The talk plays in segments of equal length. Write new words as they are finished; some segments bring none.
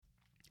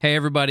Hey,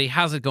 everybody.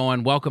 How's it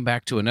going? Welcome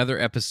back to another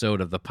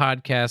episode of the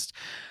podcast.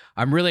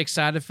 I'm really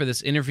excited for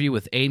this interview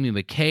with Amy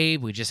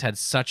McCabe. We just had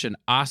such an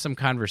awesome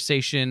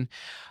conversation.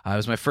 It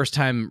was my first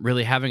time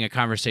really having a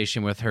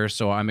conversation with her,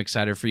 so I'm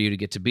excited for you to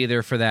get to be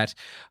there for that.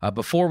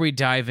 Before we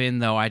dive in,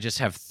 though, I just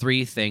have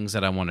three things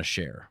that I want to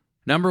share.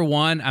 Number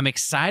one, I'm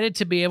excited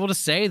to be able to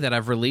say that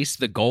I've released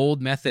the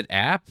Gold Method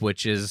app,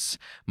 which is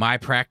my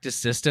practice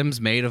systems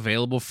made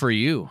available for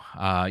you.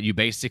 You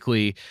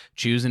basically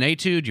choose an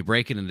etude, you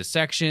break it into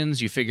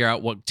sections, you figure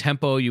out what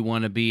tempo you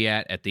want to be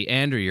at the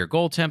end or your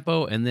goal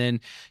tempo, and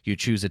then you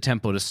choose a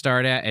tempo to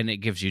start at, and it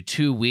gives you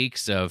 2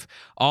 weeks of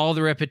all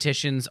the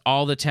repetitions,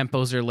 all the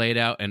tempos are laid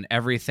out, and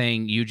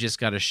everything. You just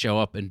got to show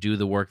up and do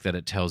the work that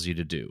it tells you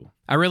to do.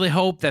 I really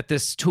hope that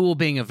this tool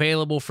being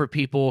available for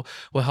people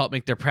will help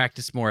make their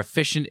practice more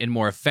efficient and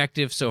more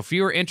effective. So if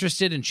you're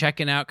interested in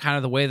checking out kind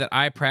of the way that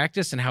I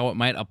practice and how it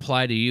might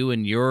apply to you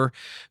and your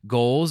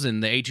goals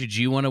and the etudes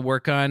you want to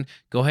work on,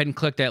 go ahead and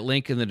click that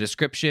link in the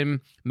description.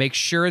 Make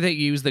sure that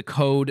you use the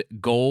code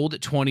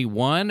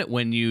GOLD21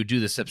 when you do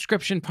the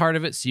subscription part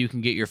of it so you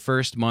can get your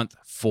first month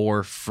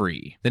for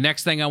free. The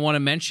next thing I want to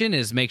mention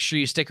is make sure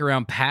you stick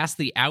around past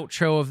the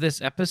outro of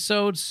this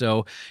episode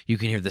so you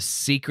can hear the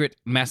secret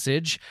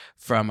message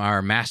from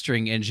our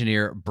mastering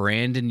engineer,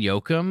 Brandon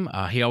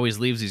Yoakum. He always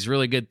leaves these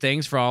really good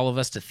things for all of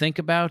us to think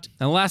about.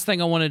 And the last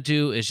thing I want to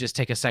do is just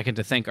take a second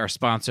to thank our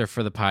sponsor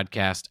for the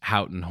podcast,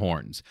 Houghton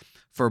Horns.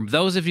 For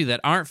those of you that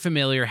aren't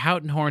familiar,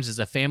 Houghton Horns is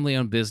a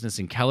family-owned business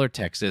in Keller,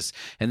 Texas,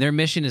 and their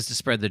mission is to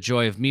spread the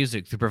joy of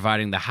music through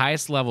providing the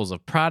highest levels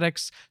of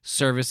products,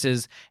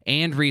 services,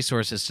 and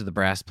resources to the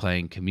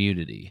brass-playing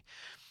community.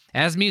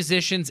 As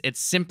musicians,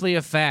 it's simply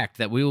a fact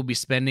that we will be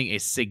spending a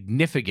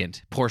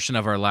significant portion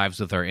of our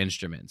lives with our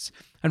instruments.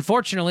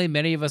 Unfortunately,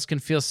 many of us can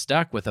feel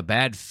stuck with a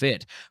bad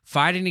fit,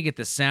 fighting to get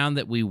the sound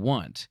that we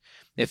want.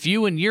 If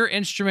you and your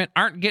instrument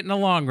aren't getting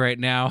along right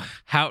now,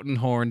 Houghton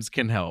Horns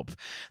can help.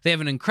 They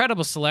have an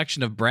incredible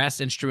selection of brass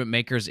instrument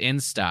makers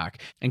in stock,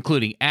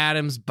 including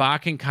Adams,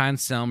 Bach &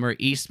 Conn-Selmer,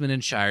 Eastman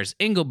 & Shires,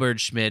 Engelbert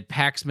Schmidt,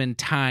 Paxman,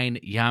 Tyne,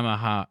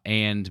 Yamaha,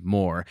 and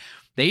more.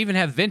 They even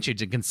have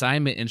vintage and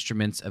consignment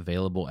instruments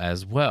available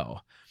as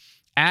well.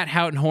 At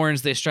Houghton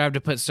Horns, they strive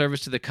to put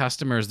service to the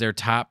customer as their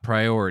top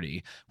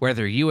priority.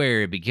 Whether you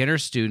are a beginner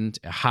student,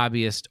 a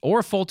hobbyist, or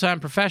a full-time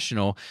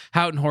professional,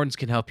 Houghton Horns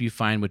can help you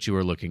find what you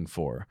are looking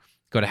for.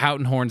 Go to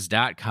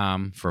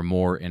houghtonhorns.com for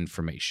more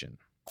information.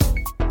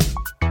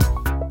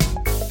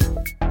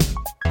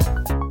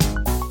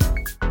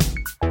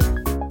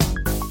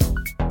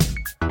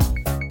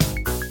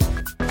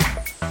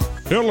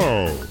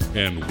 Hello,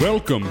 and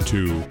welcome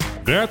to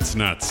That's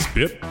Not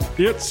Spit,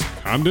 It's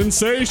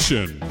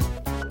Condensation.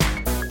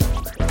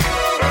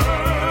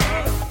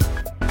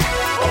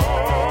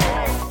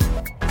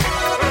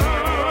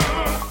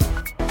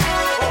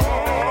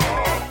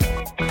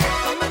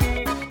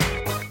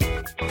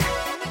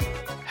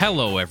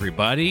 Hello,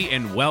 everybody,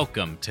 and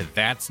welcome to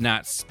That's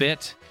Not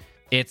Spit,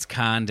 It's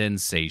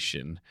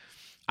Condensation.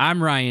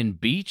 I'm Ryan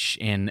Beach,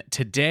 and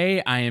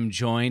today I am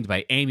joined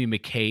by Amy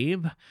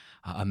McCabe,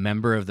 a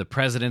member of the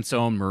President's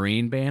Own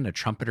Marine Band, a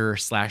trumpeter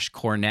 /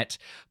 cornet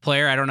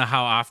player. I don't know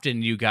how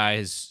often you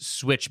guys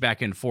switch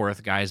back and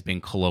forth, guys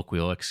being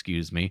colloquial,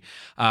 excuse me,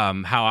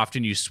 how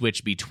often you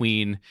switch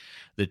between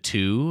the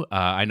two.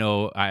 I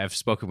know I've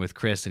spoken with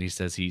Chris, and he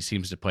says he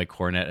seems to play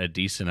cornet a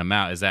decent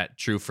amount. Is that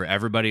true for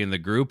everybody in the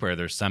group, or are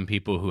there some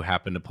people who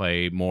happen to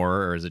play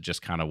more, or is it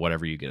just kind of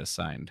whatever you get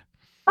assigned?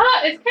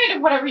 It's kind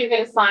of whatever you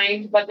get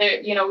assigned, but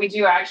there, we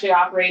do actually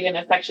operate in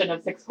a section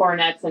of 6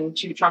 cornets and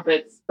 2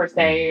 trumpets per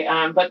se.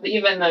 But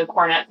even the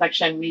cornet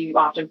section, we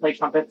often play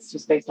trumpets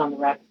just based on the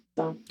rep.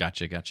 So.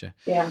 Gotcha.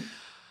 Yeah.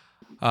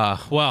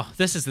 Well,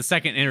 this is the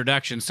second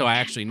introduction, so I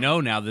actually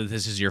know now that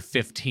this is your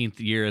 15th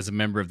year as a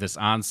member of this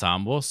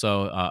ensemble.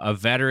 So a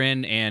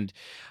veteran, and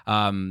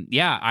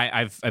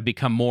I've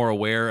become more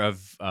aware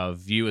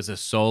of you as a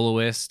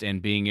soloist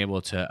and being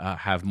able to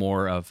have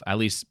more of, at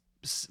least,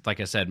 like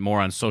I said, more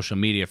on social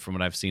media from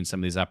what I've seen, some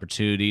of these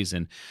opportunities,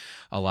 and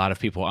a lot of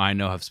people I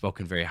know have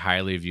spoken very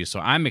highly of you. So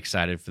I'm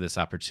excited for this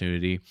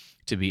opportunity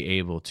to be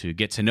able to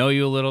get to know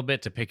you a little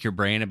bit, to pick your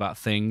brain about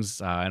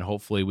things, and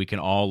hopefully we can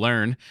all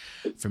learn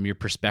from your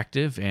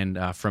perspective and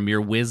from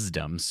your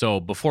wisdom. So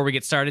before we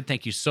get started,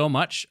 thank you so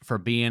much for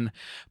being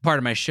part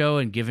of my show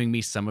and giving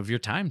me some of your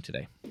time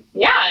today.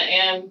 Yeah,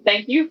 and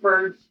thank you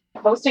for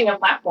hosting a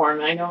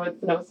platform. I know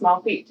it's no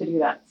small feat to do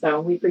that,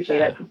 so we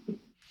appreciate it.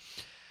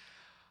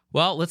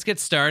 Well, let's get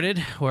started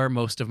where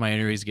most of my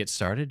interviews get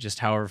started, just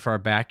however far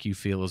back you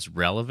feel is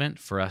relevant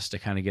for us to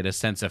kind of get a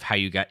sense of how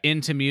you got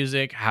into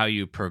music, how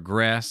you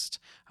progressed,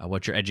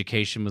 what your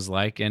education was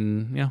like,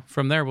 and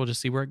from there we'll just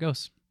see where it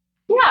goes.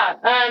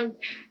 Yeah,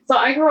 so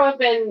I grew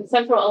up in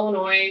central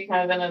Illinois,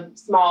 kind of in a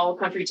small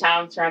country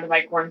town surrounded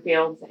by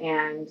cornfields,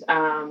 and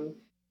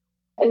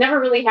I never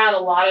really had a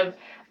lot of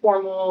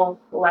formal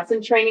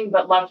lesson training,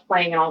 but loved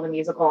playing in all the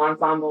musical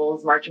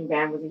ensembles. Marching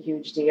band was a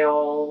huge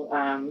deal.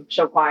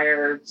 Show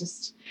choir,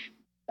 just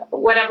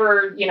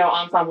whatever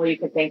ensemble you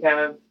could think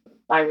of.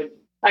 I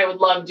would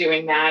love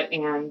doing that,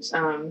 and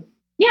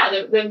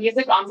the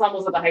music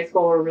ensembles at the high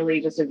school were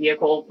really just a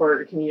vehicle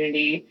for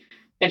community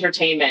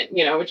entertainment,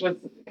 which was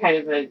kind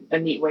of a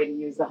neat way to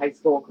use the high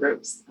school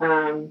groups.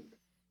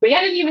 But yeah,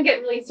 I didn't even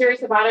get really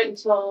serious about it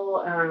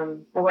until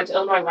I went to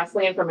Illinois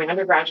Wesleyan for my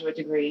undergraduate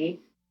degree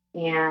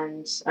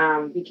and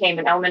became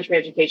an elementary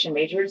education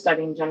major,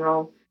 studying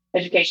general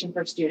education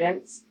for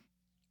students.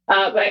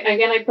 But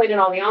again, I played in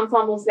all the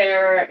ensembles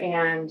there,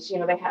 and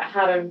they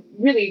had a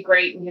really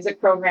great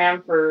music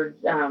program for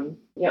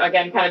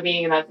again, kind of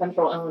being in that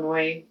central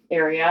Illinois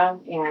area,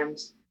 and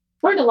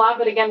learned a lot.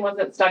 But again,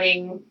 wasn't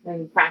studying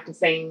and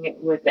practicing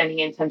with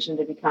any intention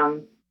to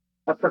become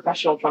a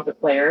professional trumpet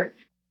player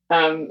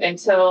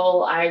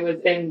until I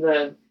was in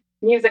the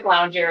music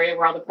lounge area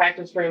where all the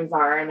practice rooms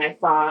are, and I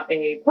saw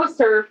a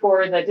poster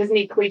for the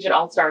Disney Collegiate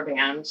All-Star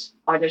Band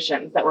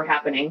auditions that were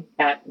happening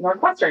at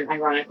Northwestern,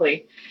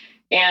 ironically.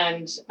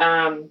 And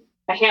a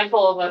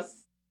handful of us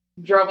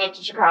drove up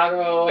to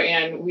Chicago,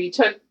 and we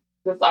took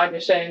this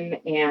audition,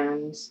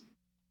 and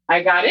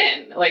I got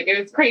in. Like,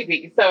 it was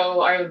crazy.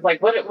 So I was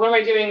like, what am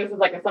I doing? This is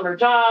like a summer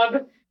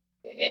job.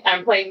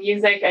 I'm playing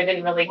music. I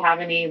didn't really have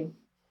any,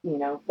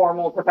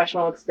 formal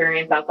professional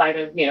experience outside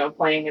of,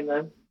 playing in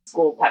the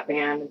school pep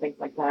band and things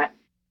like that.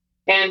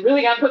 And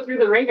really got put through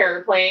the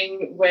ringer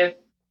playing with,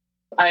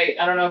 I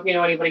don't know if you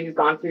know anybody who's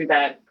gone through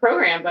that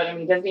program, but I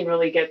mean, Disney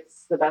really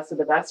gets the best of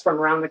the best from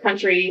around the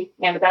country.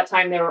 And at that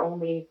time, they were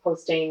only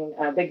hosting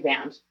a big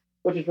band,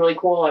 which is really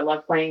cool. I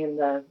love playing in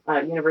the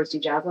University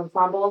Jazz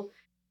Ensemble.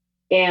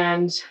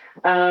 And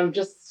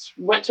just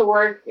went to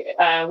work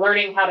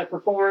learning how to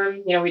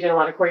perform. We did a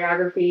lot of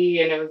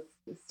choreography, and it was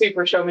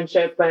super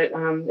showmanship, but it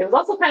was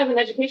also kind of an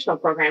educational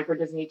program for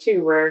Disney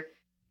too, where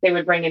they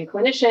would bring in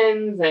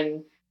clinicians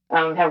and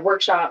have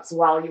workshops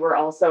while you were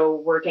also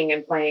working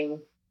and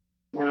playing,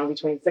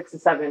 between 6 to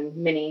 7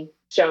 mini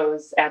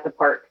shows at the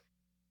park.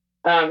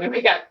 And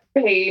we got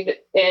paid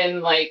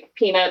in like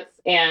peanuts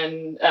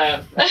and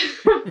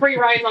free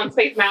rides on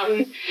Space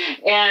Mountain.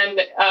 And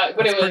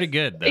but it was pretty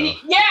good though.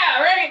 Yeah,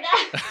 right.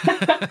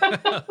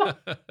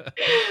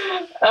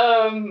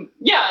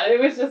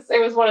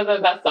 It was one of the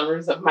best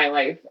summers of my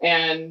life.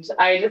 And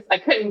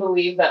I couldn't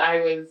believe that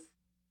I was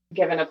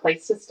given a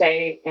place to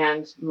stay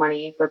and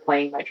money for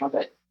playing my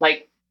trumpet.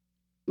 Like,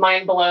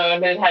 mind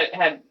blown, and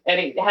had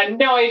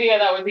no idea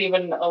that was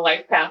even a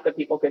life path that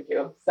people could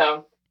do.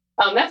 So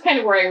that's kind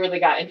of where I really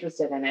got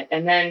interested in it.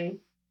 And then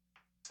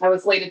I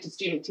was slated to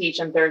student teach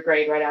in 3rd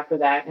grade right after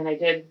that. And I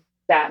did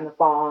that in the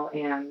fall,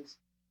 and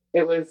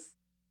it was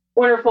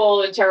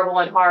wonderful and terrible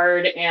and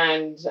hard.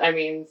 And I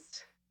mean,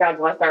 God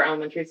bless our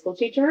elementary school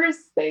teachers.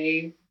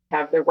 They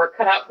have their work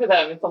cut out for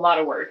them. It's a lot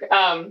of work.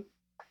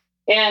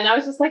 And I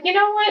was just like, you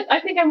know what? I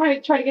think I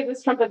might try to give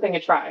this trumpet thing a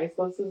try.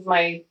 So this is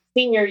my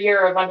senior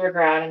year of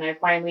undergrad. And I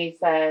finally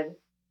said,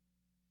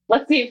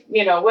 let's see,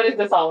 what is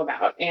this all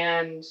about?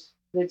 And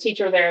the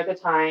teacher there at the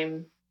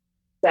time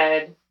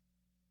said, if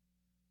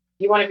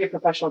you want to be a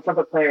professional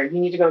trumpet player, you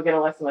need to go get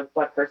a lesson with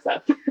Bud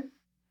Herseth.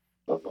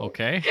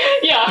 Okay.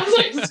 Yeah, I was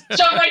like, just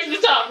jump right to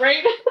the top,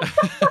 right?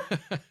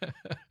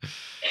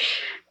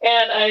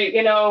 And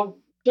I,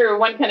 through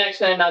one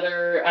connection and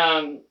another,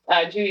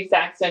 Judy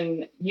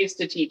Saxton used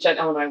to teach at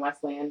Illinois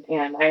Wesleyan,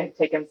 and I had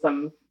taken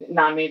some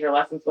non-major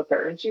lessons with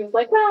her. And she was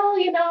like, well,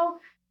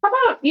 how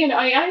about, he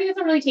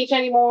doesn't really teach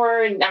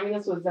anymore. And I mean,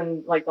 this was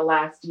in like the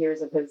last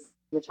years of his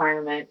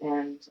retirement.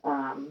 And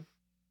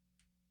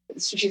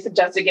she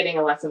suggested getting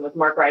a lesson with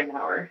Mark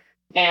Ridenhour.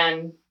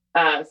 And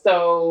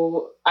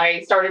so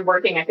I started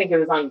working, I think it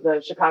was on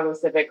the Chicago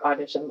Civic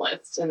audition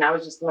list. And I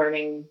was just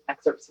learning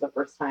excerpts for the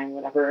first time,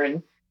 whatever.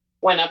 And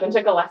went up and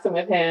took a lesson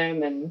with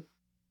him. And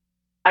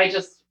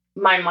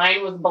my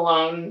mind was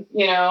blown,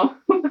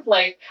 with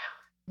like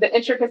the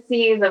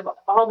intricacies of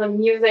all the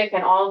music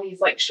and all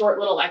these like short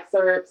little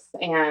excerpts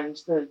and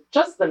the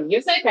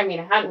music. I mean,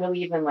 I hadn't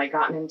really even like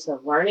gotten into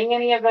learning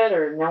any of it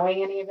or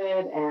knowing any of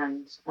it.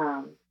 And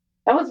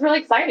that was really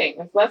exciting.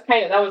 And so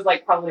that was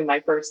like probably my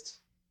first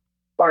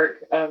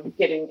spark of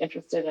getting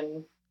interested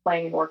in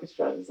playing in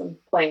orchestras and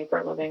playing for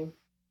a living.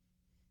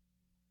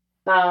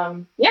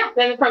 Then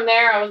from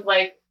there I was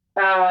like,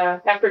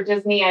 after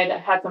Disney, I'd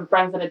had some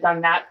friends that had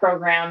done that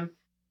program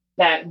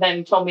that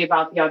then told me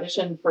about the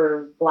audition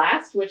for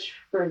Blast, which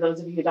for those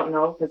of you who don't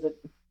know, because it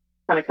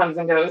kind of comes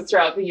and goes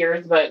throughout the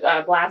years, but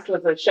Blast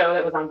was a show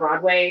that was on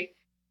Broadway,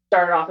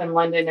 started off in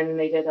London, and then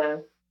they did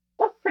a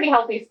pretty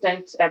healthy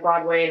stint at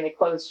Broadway, and they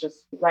closed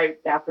just right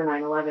after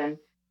 9/11.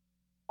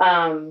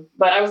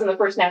 But I was in the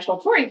first national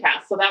touring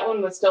cast, so that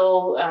one was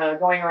still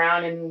going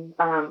around, and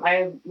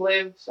I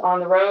lived on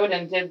the road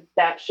and did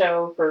that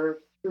show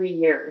for 3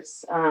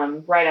 years,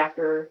 right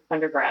after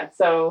undergrad.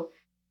 So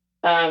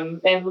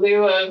in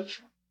lieu of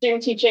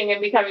student teaching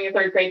and becoming a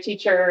 3rd grade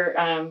teacher,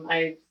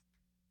 I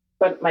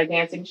put my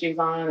dancing shoes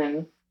on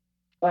and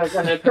was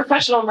in a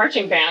professional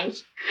marching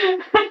band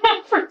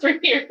for 3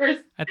 years.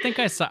 I think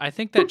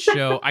that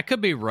show, I could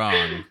be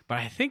wrong, but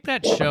I think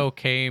that show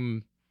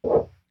came,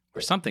 or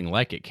something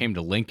like it, came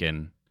to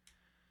Lincoln,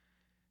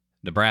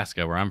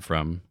 Nebraska, where I'm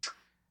from.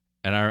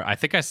 And I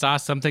think I saw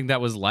something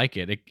that was like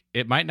it.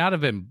 It might not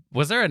have been.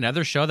 Was there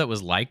another show that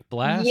was like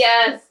Blast?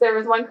 Yes, there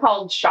was one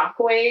called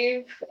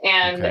Shockwave,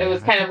 and Okay, it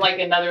was I kind of think like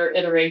another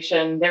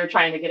iteration. They were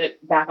trying to get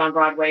it back on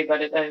Broadway,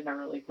 but it never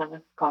really kind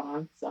of caught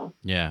on. So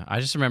Yeah, I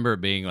just remember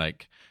it being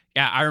like,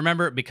 yeah, I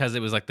remember it because it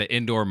was like the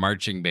indoor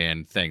marching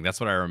band thing. That's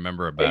what I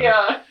remember about it.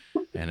 yeah,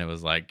 And it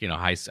was like,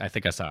 I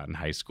think I saw it in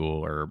high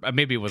school, or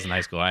maybe it was in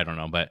high school. I don't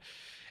know, but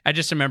I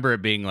just remember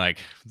it being like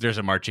there's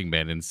a marching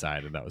band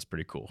inside, and that was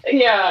pretty cool.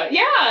 yeah.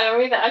 I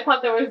mean, I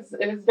thought it was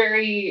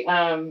very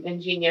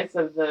ingenious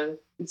of the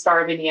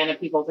Star of Indiana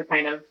people to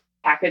kind of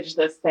package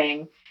this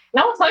thing.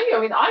 And I'll tell you, I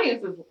mean, the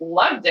audiences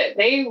loved it.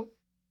 They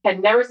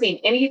had never seen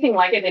anything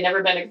like it. They'd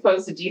never been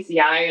exposed to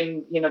GCI,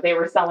 and they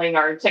were selling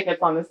our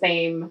tickets on the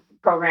same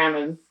program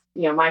as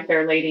My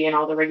Fair Lady and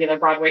all the regular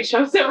Broadway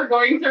shows that were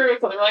going through.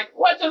 So they were like,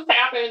 "What just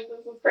happened?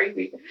 This is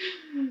crazy."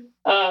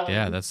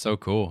 Yeah, that's so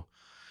cool.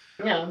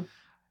 Yeah.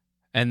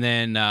 And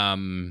then, I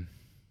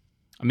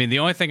mean, the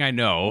only thing I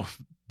know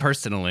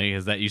personally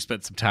is that you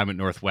spent some time at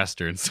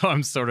Northwestern, so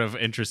I'm sort of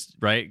interested,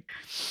 right?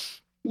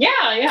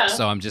 Yeah.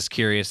 So I'm just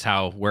curious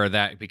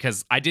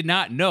because I did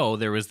not know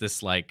there was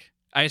this, like,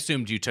 I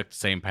assumed you took the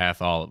same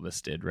path all of us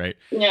did, right?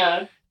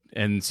 Yeah.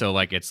 And so,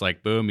 like, it's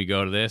like, boom, you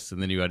go to this,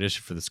 and then you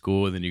audition for the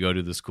school, and then you go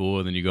to the school,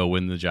 and then you go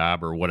win the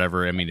job or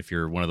whatever. I mean, if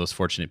you're one of those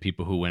fortunate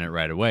people who win it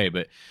right away.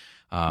 But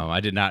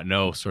I did not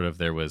know sort of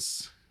there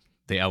was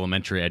the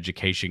elementary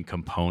education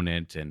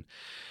component, and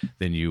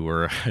then you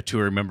were a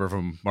touring member of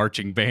a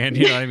marching band.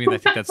 You know what I mean? I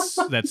think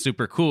that's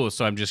super cool.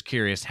 So I'm just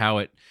curious how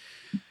it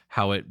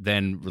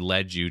then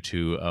led you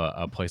to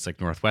a place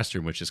like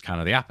Northwestern, which is kind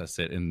of the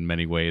opposite in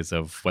many ways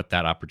of what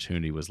that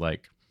opportunity was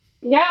like.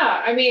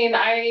 Yeah, I mean,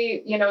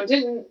 I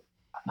didn't.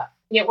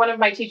 One of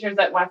my teachers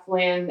at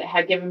Wesleyan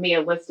had given me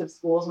a list of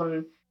schools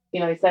when he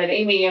said,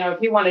 "Amy,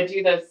 if you want to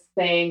do this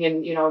thing,"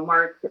 and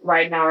Mark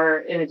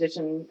Ridenauer, in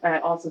addition,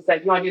 also said,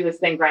 "If you want to do this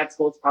thing, grad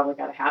school's probably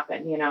got to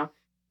happen."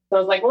 So I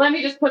was like, "Well, let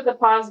me just put the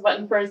pause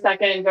button for a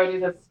second, go do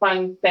this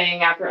fun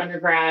thing after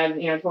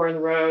undergrad, touring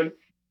the road."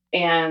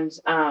 And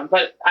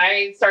but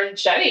I started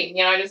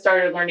shedding. I just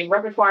started learning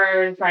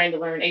repertoire and trying to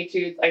learn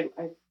etudes.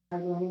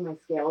 I'm learning my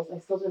scales.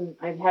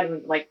 I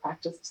hadn't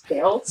practiced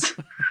scales.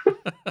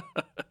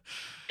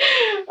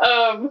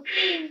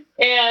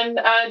 And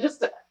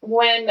just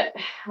when,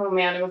 oh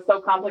man, it was so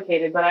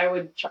complicated, but I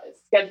would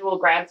schedule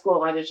grad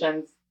school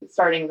auditions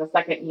starting the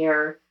second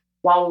year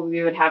while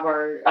we would have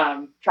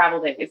our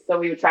travel days. So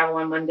we would travel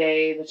on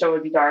Monday, the show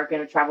would be dark, and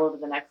would travel to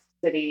the next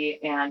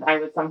city, and I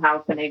would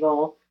somehow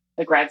finagle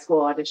a grad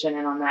school audition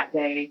in on that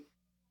day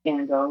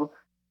and go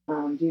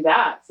do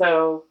that.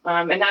 So,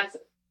 and that's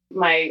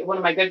one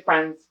of my good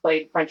friends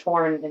played French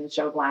horn in the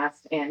show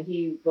Blast, and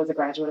he was a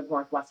graduate of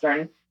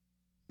Northwestern,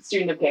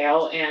 student of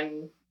Gale,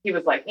 and he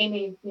was like,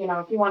 "Amy,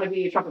 if you want to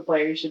be a trumpet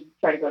player, you should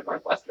try to go to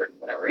Northwestern,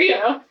 whatever."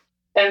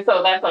 And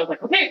so I was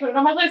like, "Okay, put it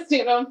on my list,"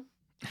 and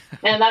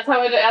that's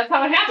how it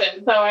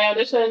happened. So I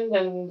auditioned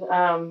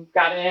and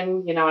got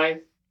in. I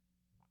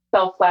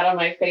fell flat on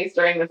my face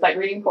during the sight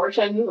reading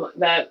portion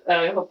that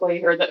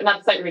hopefully, or not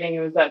the sight reading, it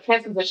was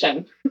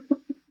transposition.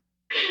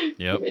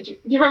 Yep. Do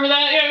you remember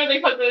that? Yeah,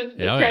 they put the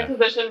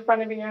transposition in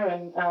front of you,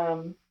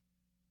 and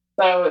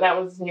so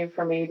that was new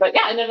for me. But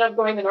yeah, I ended up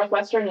going to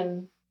Northwestern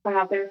and hung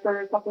out there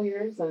for a couple of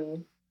years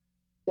and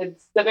did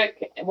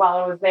civic while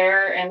I was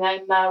there, and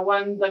then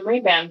won the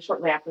Marine Band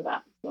shortly after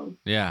that. So.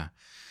 Yeah.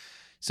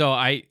 So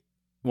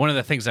one of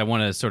the things I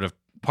want to sort of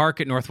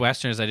park at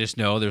Northwestern is I just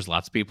know there's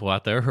lots of people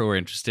out there who are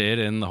interested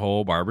in the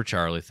whole Barbara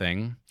Charlie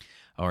thing.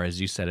 Or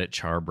as you said it,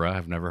 Charbra.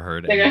 I've never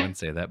heard anyone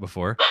say that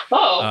before.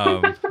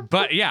 Oh.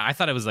 But yeah, I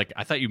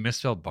thought you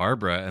misspelled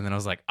Barbara. And then I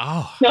was like,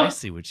 oh, no. I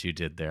see what you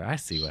did there. I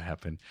see what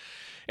happened.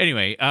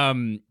 Anyway,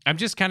 I'm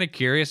just kind of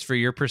curious for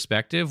your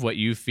perspective, what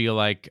you feel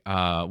like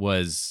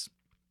was,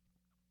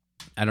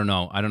 I don't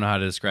know how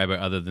to describe it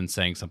other than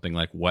saying something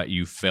like what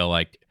you feel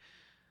like,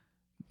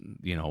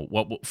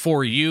 what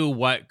for you,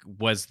 what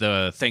was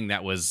the thing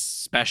that was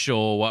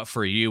special? What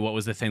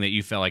was the thing that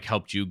you felt like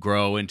helped you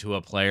grow into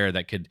a player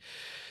that could,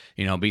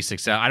 be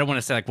successful? I don't want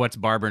to say like what's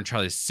Barbara and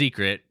Charlie's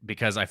secret,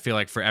 because I feel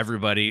like for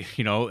everybody,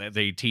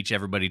 they teach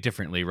everybody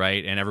differently,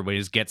 right? And everybody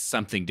just gets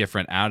something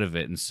different out of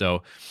it. And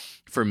so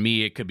for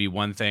me, it could be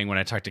one thing. When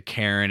I talked to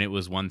Karen, it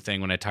was one thing.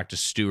 When I talked to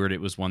Stuart,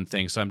 it was one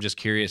thing. So I'm just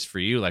curious for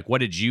you, like, what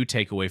did you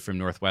take away from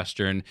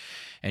Northwestern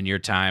and your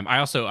time?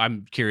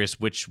 I'm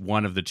curious which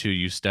one of the two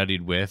you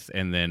studied with.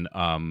 And then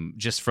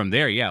just from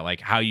there, yeah,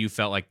 like how you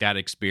felt like that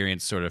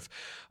experience sort of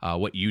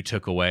what you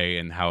took away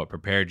and how it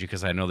prepared you.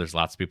 Because I know there's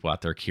lots of people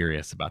out there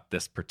curious about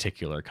this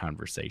particular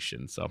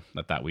conversation. So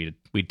I thought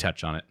we'd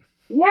touch on it.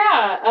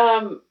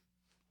 Yeah.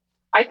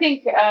 I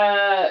think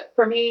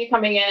for me,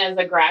 coming in as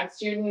a grad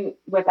student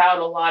without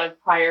a lot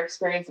of prior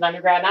experience in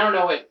undergrad, and I don't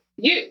know what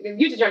you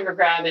did your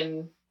undergrad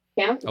in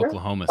Canada?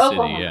 Oklahoma City,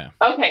 yeah.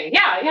 Okay,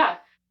 yeah.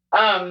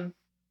 And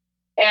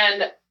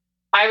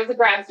I was a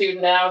grad student,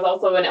 and I was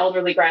also an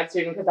elderly grad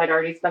student because I'd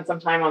already spent some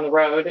time on the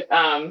road.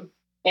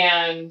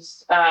 And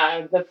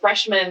the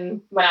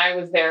freshmen, when I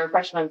was there,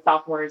 freshmen and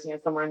sophomores,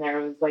 somewhere in there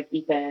was like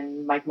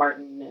Ethan, Mike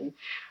Martin, and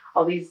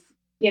all these,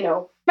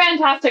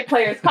 fantastic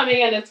players coming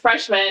in as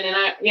freshmen. And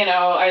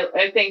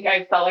I think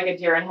I felt like a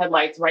deer in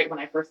headlights right when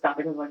I first got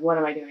there. Because like, what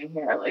am I doing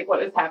here? Like,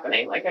 what is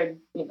happening? Like,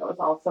 it's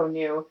all so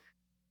new.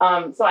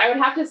 So I would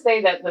have to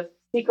say that the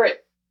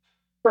secret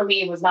for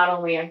me was not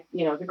only,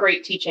 the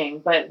great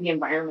teaching, but the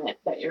environment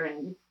that you're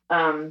in.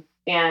 And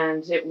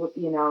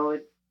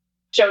it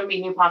showed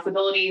me new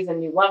possibilities and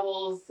new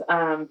levels.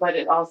 But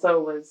it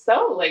also was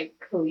so like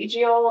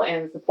collegial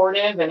and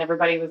supportive, and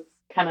everybody was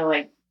kind of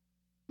like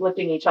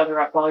lifting each other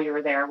up while you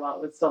were there, while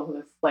it was still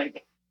this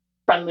like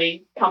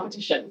friendly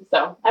competition.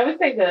 So I would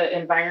say the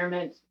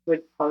environment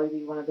would probably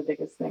be one of the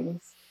biggest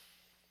things.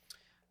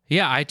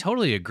 Yeah, I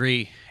totally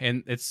agree.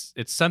 And it's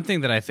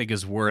something that I think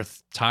is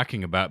worth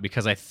talking about,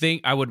 because I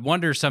think I would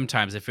wonder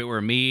sometimes if it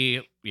were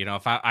me,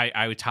 if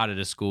I taught at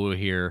a school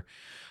here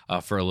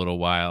for a little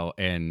while,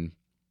 and,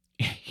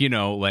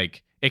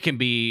 like it can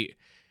be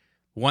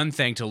one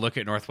thing to look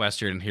at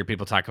Northwestern and hear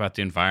people talk about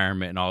the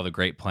environment and all the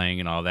great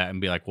playing and all that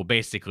and be like, well,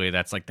 basically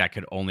that's like, that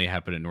could only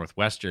happen at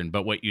Northwestern.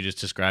 But what you just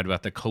described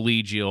about the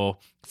collegial,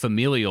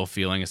 familial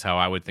feeling is how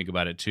I would think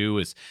about it too,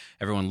 is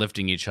everyone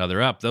lifting each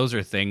other up. Those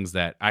are things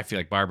that I feel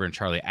like Barbara and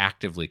Charlie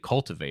actively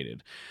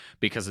cultivated,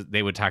 because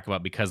they would talk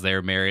about, because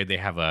they're married, they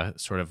have a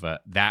sort of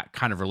that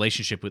kind of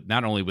relationship with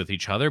not only with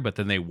each other, but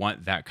then they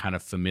want that kind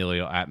of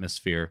familial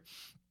atmosphere.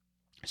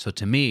 So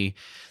to me,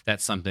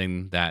 that's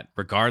something that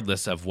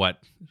regardless of what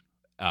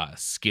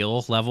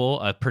skill level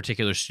a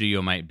particular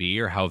studio might be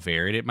or how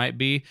varied it might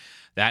be,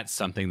 that's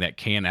something that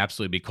can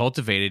absolutely be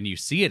cultivated, and you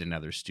see it in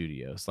other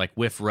studios. Like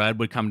Whiff Rudd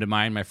would come to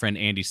mind. My friend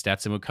Andy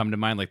Stetson would come to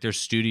mind. Like their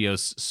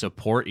studios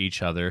support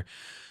each other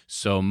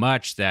so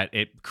much that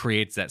it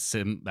creates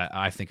that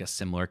I think a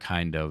similar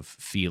kind of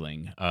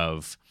feeling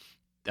of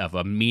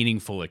a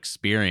meaningful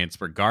experience,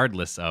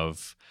 regardless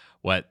of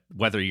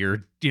whether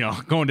you're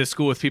going to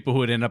school with people who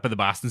would end up at the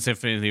Boston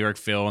Symphony, the New York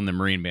Phil, and the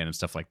Marine Band and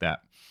stuff like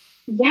that.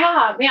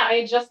 Yeah,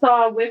 I just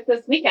saw Whiff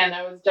this weekend.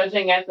 I was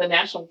judging at the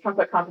National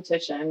Trumpet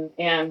Competition,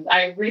 and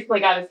I recently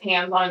got his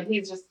hands on.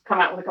 He's just come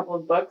out with a couple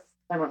of books.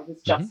 I don't know if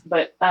it's just,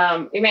 but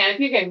man, if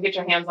you can get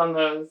your hands on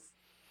those,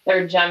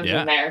 there are gems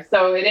in there.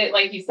 So it,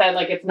 like you said,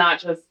 like it's not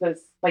just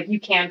this. Like you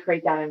can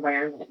create that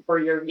environment for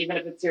your, even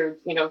if it's your,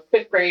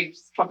 fifth grade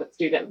trumpet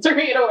students or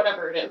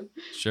whatever it is.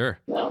 Sure.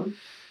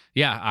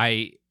 Yeah,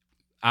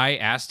 I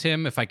asked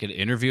him if I could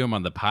interview him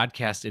on the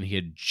podcast, and he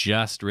had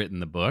just written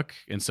the book.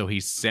 And so he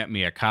sent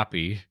me a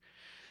copy,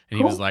 and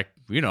he was like,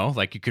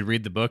 like you could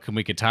read the book and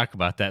we could talk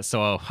about that.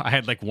 So I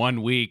had like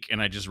 1 week,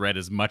 and I just read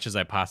as much as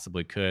I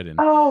possibly could. And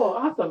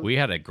awesome. We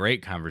had a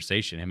great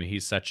conversation. I mean,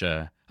 he's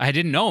I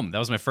didn't know him. That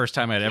was my first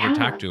time I'd ever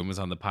talked to him, was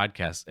on the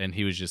podcast. And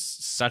he was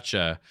just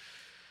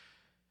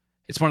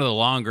it's one of the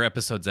longer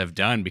episodes I've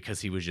done,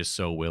 because he was just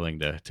so willing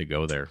to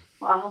go there.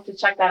 Well, I'll have to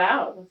check that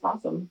out. That's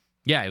awesome.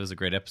 Yeah, it was a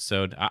great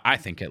episode, I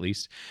think, at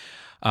least.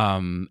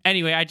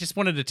 Anyway, I just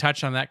wanted to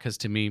touch on that, because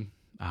to me,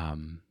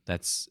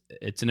 it's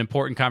an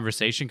important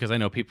conversation, because I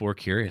know people were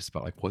curious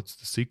about like, what's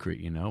the secret,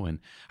 and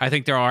I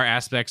think there are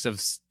aspects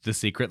of the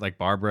secret. Like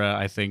Barbara,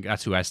 I think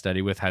that's who I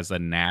study with, has a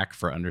knack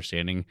for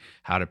understanding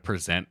how to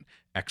present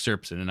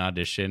excerpts in an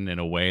audition in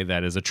a way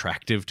that is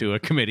attractive to a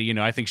committee.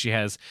 I think she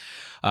has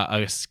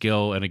a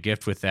skill and a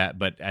gift with that.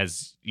 But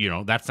as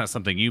that's not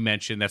something you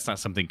mentioned. That's not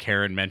something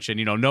Karen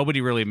mentioned.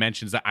 Nobody really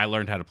mentions that I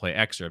learned how to play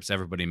excerpts.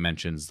 Everybody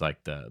mentions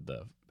like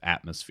the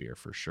atmosphere,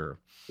 for sure.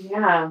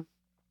 Yeah.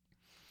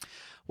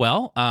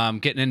 Well,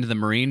 getting into the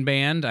Marine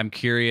Band, I'm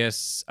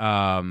curious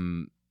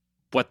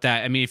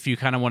if you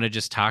kind of want to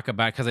just talk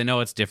about, because I know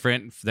it's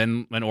different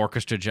than an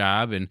orchestra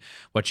job, and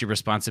what your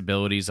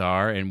responsibilities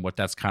are and what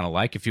that's kind of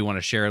like. If you want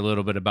to share a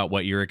little bit about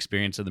what your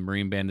experience of the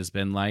Marine Band has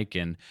been like,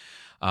 and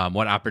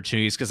what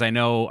opportunities, because I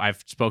know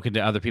I've spoken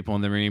to other people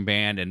in the Marine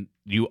Band, and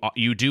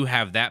you do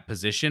have that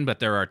position, but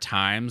there are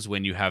times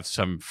when you have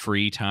some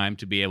free time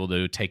to be able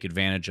to take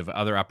advantage of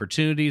other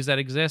opportunities that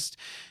exist.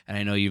 And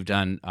I know you've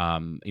done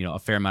a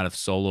fair amount of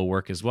solo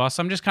work as well.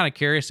 So I'm just kind of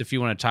curious if you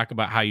want to talk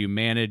about how you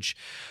manage,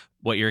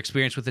 what your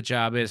experience with the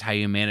job is, how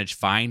you manage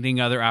finding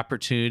other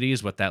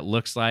opportunities, what that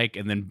looks like,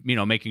 and then,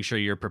 making sure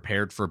you're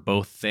prepared for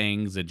both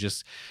things. And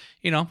just,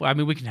 we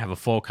can have a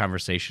full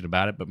conversation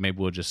about it, but maybe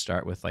we'll just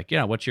start with like,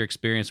 what's your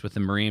experience with the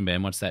Marine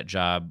Band? What's that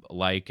job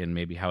like? And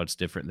maybe how it's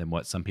different than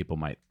what some people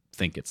might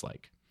think it's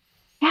like.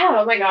 Yeah.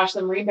 Oh my gosh.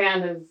 The Marine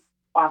Band is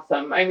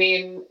awesome. I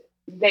mean,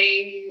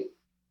 the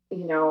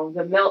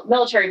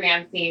military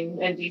band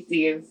scene in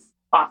DC is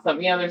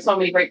awesome. There's so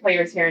many great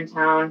players here in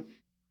town.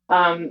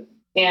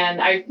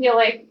 And I feel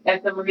like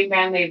at the Marine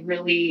Band, they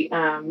really,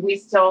 we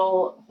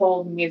still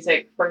hold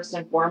music first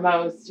and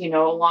foremost,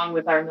 along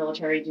with our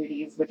military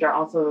duties, which are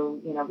also,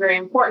 very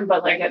important.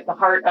 But like at the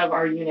heart of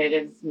our unit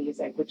is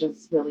music, which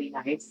is really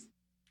nice.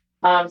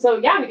 So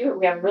yeah, we do.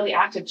 We have a really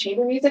active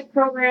chamber music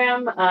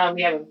program.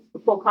 We have a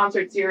full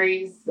concert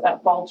series,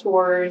 fall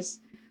tours.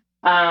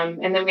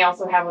 And then we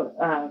also have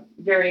a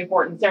very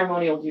important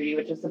ceremonial duty,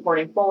 which is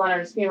supporting full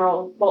honors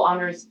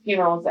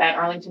funerals at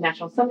Arlington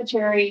National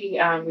Cemetery.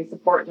 We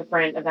support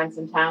different events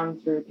in town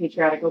through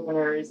patriotic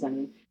openers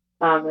and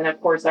And of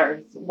course, our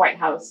White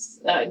House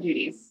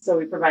duties. So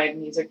we provide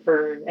music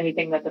for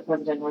anything that the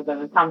president or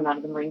the commandant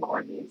of the Marine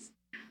Corps needs.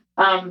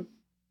 I'm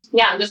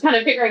just kind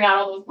of figuring out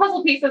all those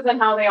puzzle pieces and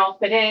how they all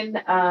fit in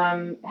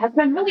has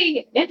been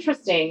really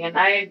interesting. And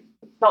I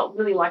felt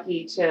really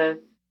lucky to,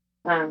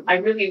 I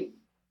really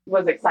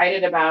was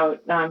excited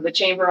about the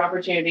chamber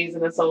opportunities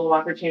and the solo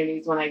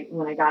opportunities when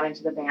I got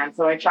into the band.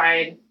 So I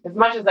tried as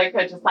much as I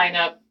could to sign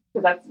up,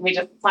 because we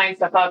just sign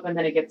stuff up and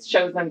then it gets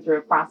chosen through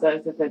a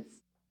process if it's,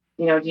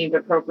 deemed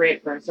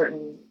appropriate for a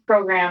certain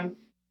program.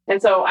 And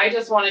so I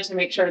just wanted to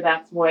make sure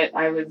that's what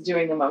I was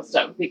doing the most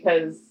of,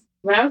 because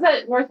when I was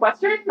at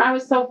Northwestern, I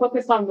was so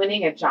focused on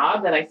winning a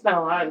job that I spent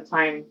a lot of the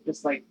time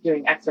just like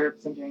doing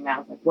excerpts and doing that. I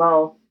was like,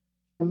 well,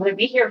 I'm going to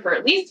be here for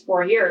at least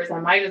 4 years. I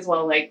might as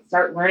well like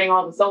start learning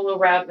all the solo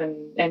rep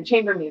and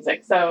chamber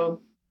music.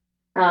 So,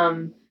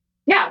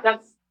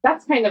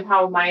 that's kind of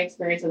how my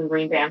experience in the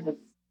Marine Band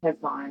has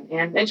gone.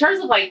 And in terms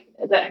of like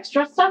the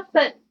extra stuff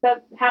that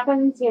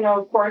happens,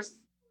 of course,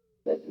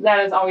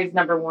 that is always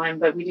number one.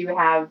 But we do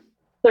have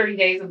 30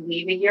 days of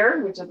leave a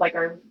year, which is like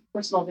our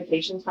personal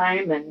vacation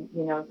time, and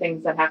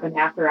things that happen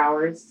after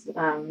hours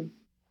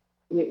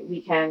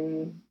we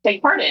can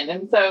take part in.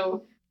 And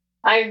so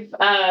I've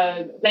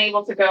been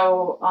able to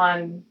go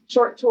on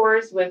short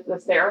tours with the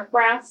Seraph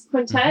Brass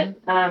Quintet.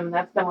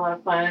 That's been a lot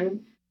of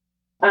fun.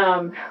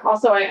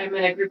 Also, I'm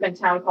in a group in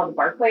town called the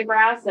Barclay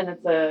Brass, and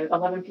it's a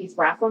 11-piece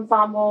brass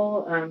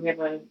ensemble. We have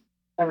an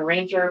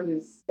arranger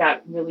who's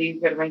got really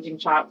good arranging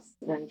chops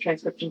and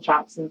transcription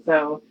chops, and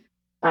so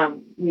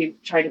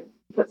we've tried to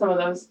put some of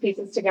those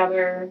pieces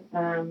together.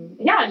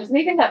 Just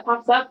anything that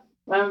pops up.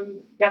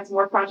 Got some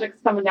more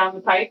projects coming down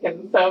the pike,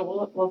 and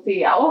so we'll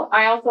see.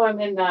 I also am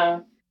in.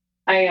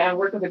 I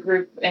work with a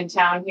group in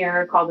town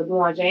here called the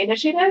Boulanger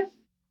Initiative,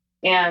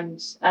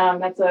 and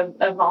that's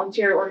a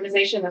volunteer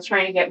organization that's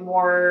trying to get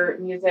more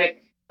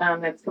music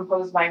that's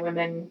composed by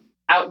women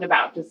out and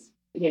about. Just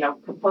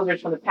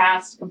composers from the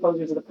past,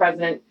 composers of the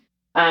present.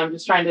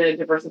 Just trying to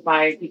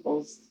diversify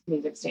people's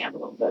music stand a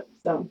little bit.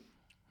 So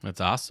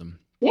that's awesome.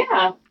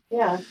 Yeah.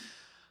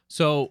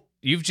 So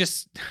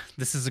this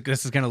is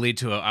going to lead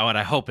to what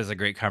I hope is a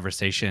great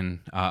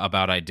conversation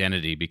about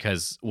identity,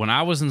 because when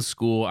I was in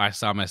school, I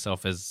saw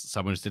myself as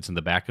someone who sits in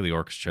the back of the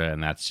orchestra,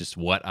 and that's just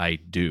what I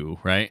do,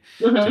 right?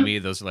 To me,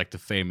 those are like the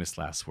famous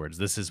last words.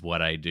 This is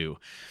what I do.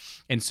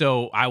 And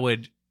so I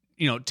would,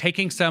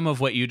 taking some of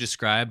what you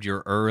described,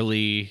 your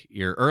early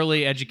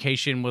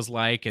education was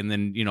like, and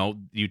then,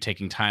 you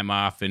taking time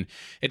off. And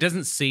it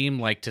doesn't seem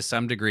like, to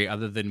some degree,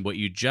 other than what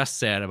you just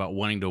said about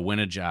wanting to win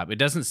a job, it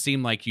doesn't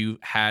seem like you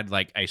had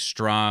like a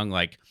strong,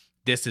 like,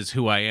 this is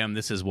who I am,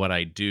 this is what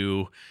I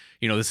do,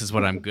 this is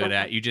what I'm good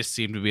at. You just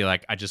seem to be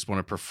like, I just want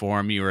to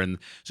perform. You were in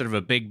sort of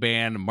a big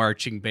band, a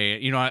marching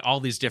band, all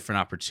these different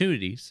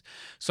opportunities.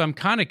 So I'm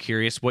kind of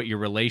curious what your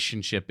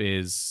relationship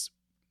is.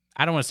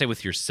 I don't want to say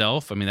with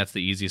yourself. I mean, that's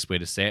the easiest way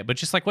to say it. But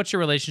just like, what's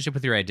your relationship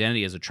with your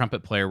identity as a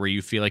trumpet player, where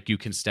you feel like you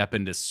can step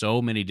into so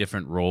many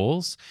different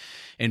roles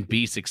and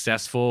be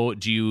successful?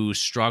 Do you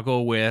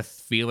struggle with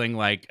feeling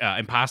like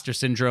imposter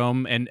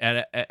syndrome and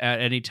at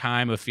any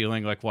time of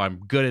feeling like, well, I'm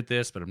good at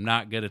this, but I'm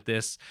not good at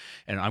this,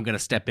 and I'm going to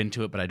step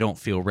into it, but I don't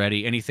feel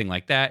ready? Anything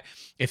like that?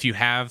 If you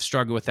have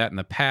struggled with that in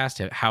the past,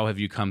 how have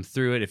you come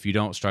through it? If you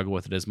don't struggle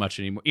with it as much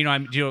anymore,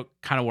 I'm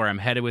kind of where I'm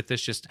headed with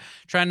this, just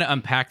trying to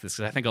unpack this,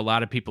 because I think a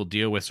lot of people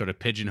deal with sort of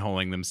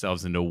pigeonholing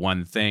themselves into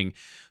one thing.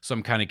 So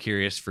I'm kind of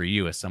curious for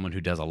you, as someone who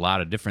does a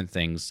lot of different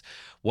things,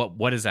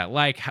 what is that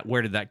like?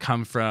 Where did that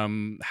come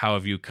from? How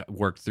have you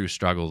worked through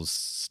struggles,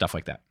 stuff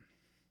like that?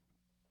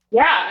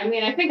 Yeah, I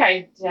mean, I think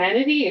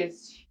identity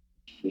is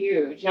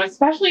huge,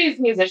 especially as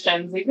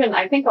musicians. Even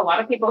I think a lot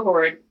of people who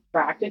are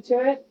attracted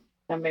to it,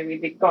 and maybe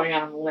going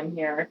on a limb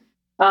here,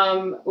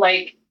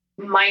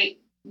 might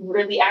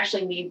really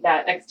actually need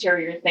that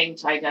exterior thing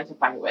to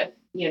identify with,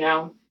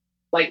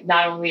 Like,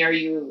 not only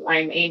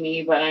I'm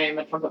Amy, but I am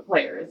a trumpet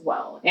player as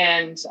well.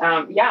 And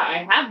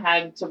I have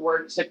had to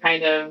work to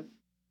kind of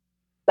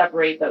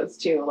separate those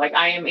two. Like,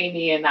 I am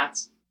Amy, and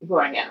that's who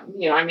I am.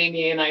 I'm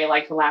Amy, and I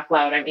like to laugh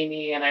loud. I'm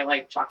Amy, and I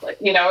like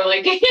chocolate.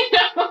 Like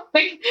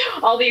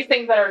all these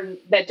things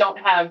that don't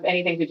have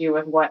anything to do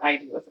with what I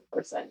do as a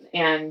person.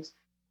 And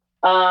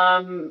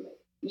I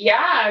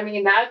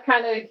mean,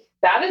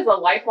 that is a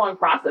lifelong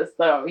process,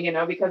 though.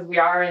 Because we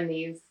are in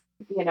these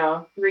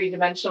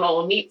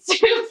 3-dimensional meat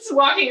suits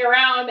walking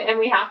around, and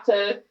we have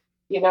to,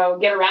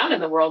 get around in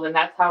the world. And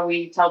that's how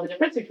we tell the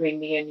difference between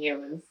me and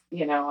you is,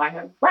 I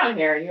have brown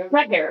hair, you have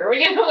red hair, or,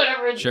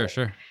 whatever.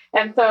 Sure.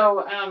 And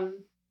so, and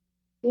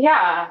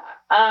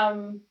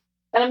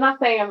I'm not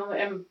saying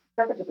I'm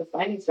perfect at this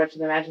by any stretch of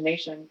the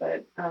imagination,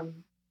 but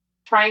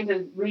trying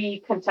to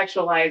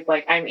recontextualize,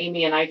 like, I'm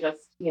Amy, and I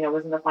just,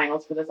 was in the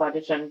finals for this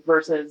audition,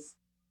 versus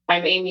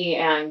I'm Amy,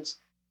 and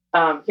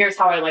here's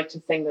how I like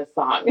to sing this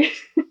song.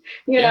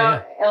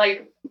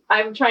 Like,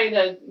 I'm trying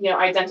to,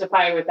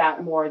 identify with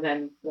that more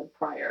than the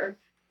prior.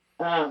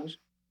 Does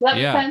that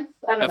make sense?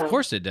 I don't know. Of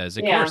course it does.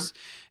 Of course.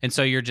 And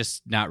so you're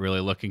just not really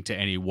looking to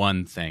any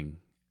one thing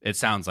it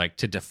sounds like,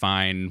 to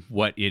define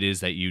what it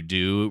is that you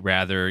do.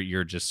 Rather,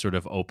 you're just sort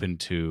of open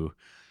to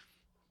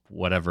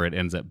whatever it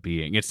ends up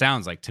being. It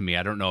sounds like to me.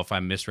 I don't know if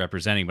I'm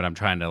misrepresenting, but I'm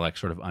trying to like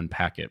sort of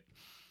unpack it.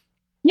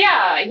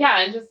 Yeah,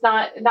 and just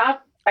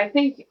not I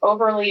think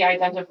overly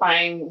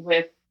identifying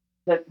with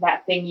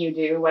that thing you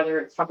do, whether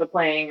it's trumpet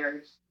playing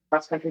or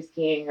cross country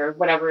skiing or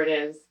whatever it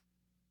is.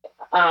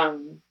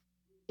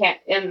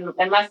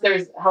 Unless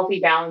there's healthy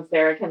balance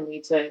there, it can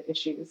lead to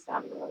issues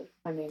down the road.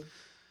 I mean,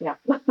 yeah.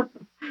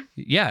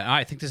 Yeah,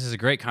 I think this is a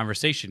great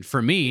conversation.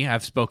 For me,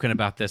 I've spoken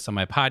about this on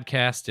my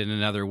podcast and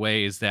in other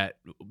ways, that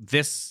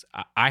this,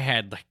 I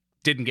had like,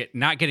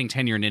 not getting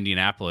tenure in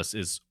Indianapolis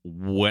is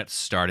what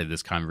started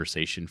this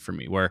conversation for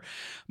me, where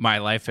my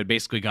life had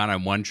basically gone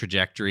on one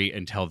trajectory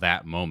until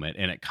that moment.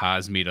 And it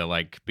caused me to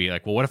like, be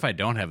like, well, what if I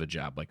don't have a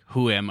job? Like,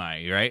 who am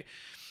I? Right.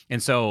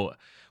 And so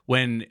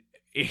when,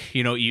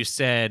 you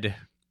said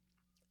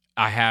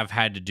I have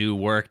had to do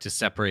work to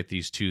separate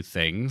these two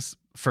things,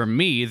 for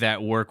me,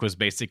 that work was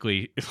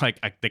basically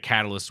like the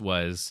catalyst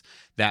was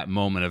that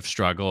moment of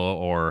struggle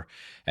or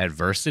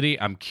adversity.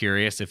 I'm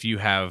curious if you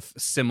have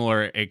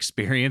similar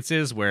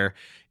experiences where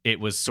it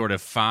was sort of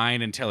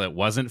fine until it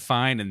wasn't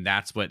fine, and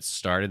that's what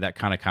started that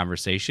kind of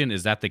conversation.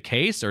 Is that the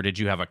case, or did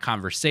you have a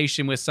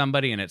conversation with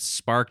somebody and it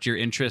sparked your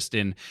interest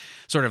in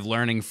sort of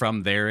learning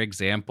from their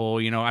example?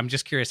 I'm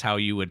just curious how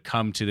you would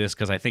come to this,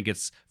 because I think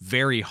it's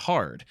very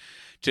hard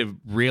to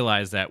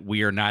realize that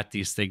we are not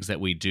these things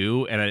that we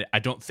do. And I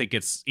don't think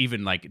it's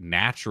even like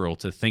natural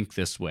to think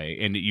this way.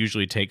 And it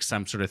usually takes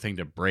some sort of thing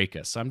to break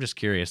us. So I'm just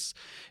curious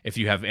if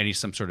you have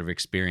some sort of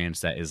experience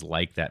that is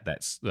like that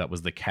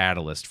was the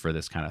catalyst for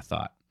this kind of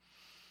thought.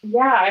 Yeah,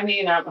 I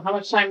mean, how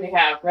much time do you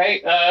have,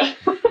 right?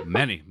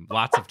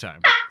 Lots of time.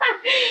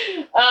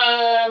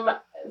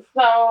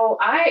 So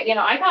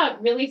I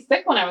got really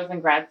sick when I was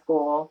in grad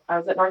school. I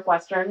was at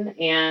Northwestern,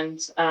 and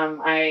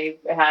I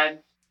had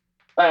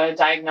a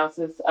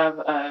diagnosis of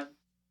a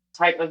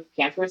type of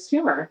cancerous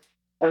tumor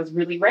that was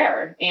really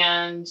rare.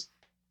 And,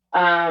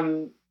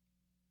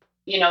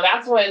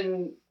 that's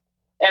when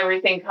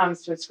everything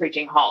comes to a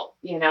screeching halt.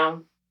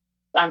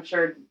 I'm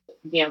sure,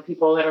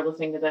 people that are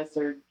listening to this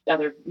or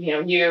other,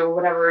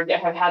 whatever,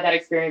 have had that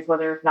experience,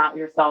 whether if not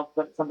yourself,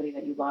 but somebody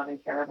that you love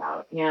and care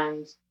about.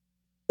 And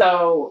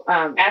so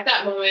at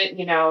that moment,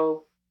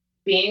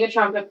 being a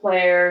trumpet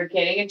player,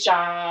 getting a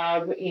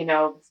job,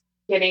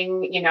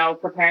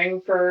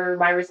 preparing for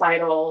my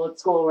recital at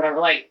school, whatever,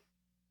 like,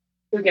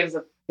 who gives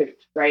a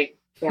hoot, right?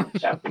 Yeah,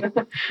 show.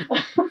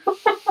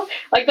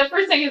 Like, the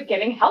first thing is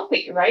getting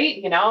healthy,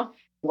 right?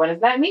 What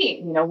does that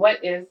mean?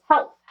 What is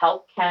health?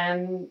 Health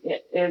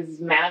is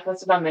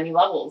manifested on many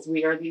levels.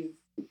 We are these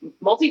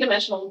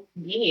multidimensional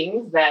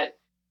beings that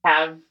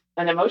have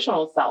an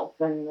emotional self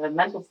and a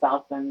mental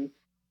self and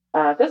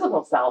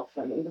physical self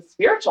and the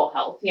spiritual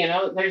health.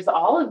 There's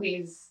all of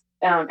these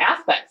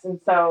aspects. And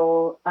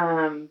so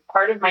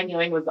part of my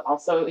healing was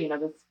also,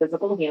 this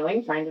physical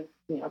healing, trying to,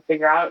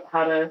 figure out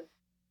how to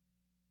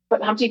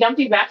put Humpty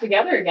Dumpty back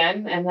together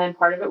again. And then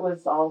part of it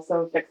was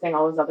also fixing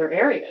all those other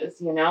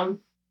areas,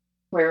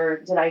 where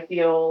did I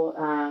feel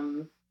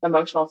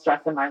emotional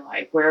stress in my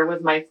life? Where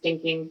was my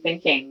stinking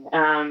thinking?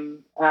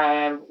 When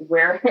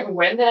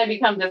did I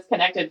become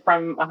disconnected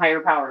from a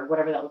higher power,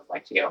 whatever that looks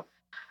like to you?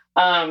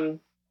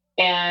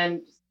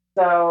 And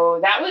so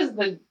that was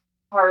the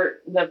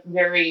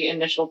very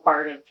initial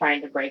part of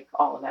trying to break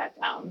all of that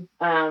down.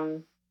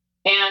 And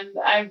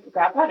I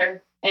got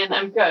better and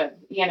I'm good,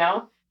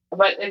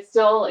 but it's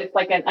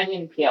like an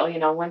onion peel,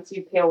 once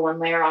you peel one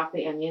layer off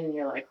the onion and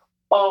you're like,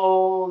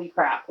 holy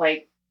crap,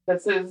 like,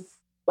 this is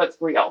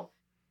what's real.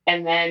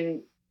 And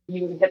then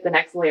you hit the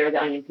next layer of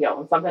the onion peel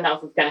and something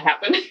else is going to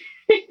happen.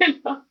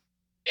 And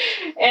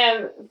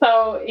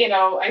so,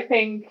 I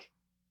think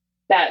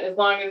that as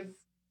long as,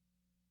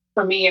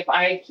 for me, if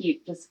I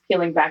keep just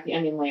peeling back the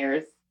onion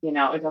layers,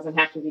 it doesn't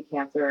have to be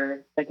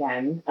cancer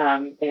again.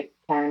 It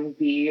can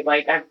be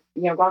like, I've,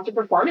 gone through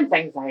performance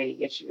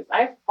anxiety issues.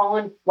 I've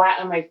fallen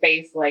flat on my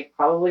face, like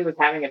probably was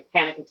having a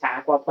panic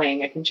attack while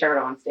playing a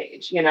concerto on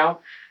stage,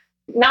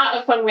 not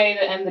a fun way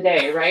to end the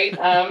day. Right.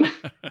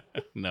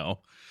 No.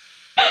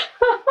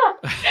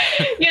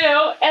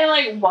 And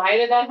like, why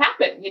did that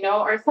happen?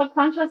 Our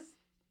subconscious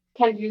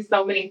can do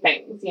so many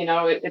things,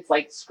 it's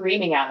like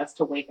screaming at us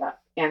to wake up.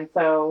 And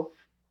so,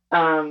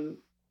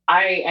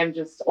 I am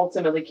just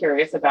ultimately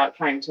curious about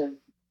trying to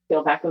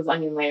peel back those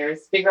onion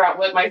layers, figure out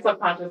what my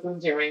subconscious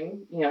is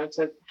doing,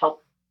 to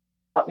help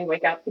me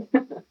wake up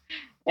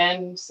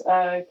and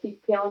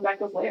keep peeling back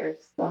those layers.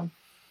 So.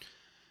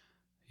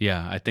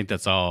 Yeah, I think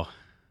that's all.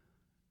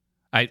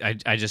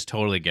 I just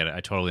totally get it.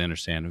 I totally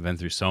understand. I've been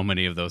through so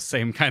many of those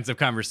same kinds of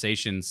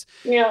conversations.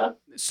 Yeah.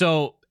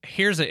 So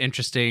here's an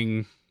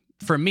interesting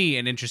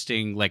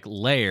like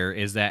layer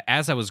is that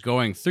as I was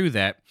going through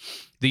that,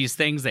 these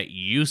things that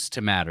used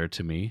to matter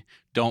to me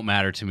don't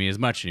matter to me as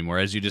much anymore.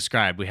 As you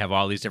described, we have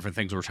all these different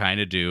things we're trying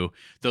to do.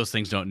 Those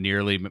things don't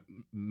nearly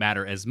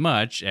matter as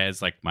much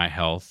as like my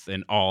health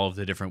and all of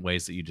the different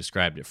ways that you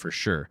described it, for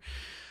sure.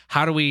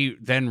 How do we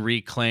then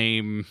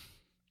reclaim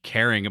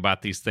caring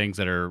about these things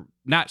that are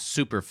not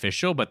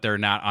superficial, but they're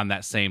not on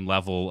that same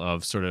level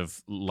of sort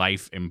of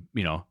life and,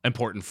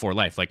 important for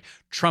life. Like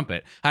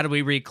trumpet, how do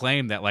we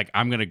reclaim that? Like,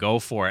 I'm going to go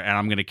for it and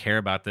I'm going to care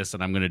about this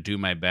and I'm going to do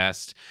my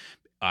best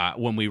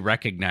when we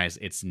recognize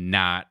it's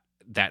not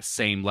that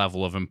same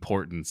level of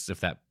importance.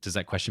 Does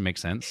that question make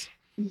sense?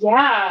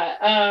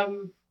 Yeah.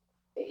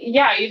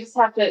 Yeah, you just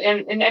have to,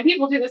 and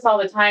people do this all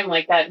the time,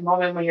 like that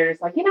moment when you're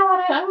just like, you know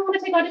what, I don't want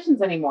to take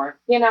auditions anymore,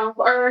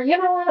 or you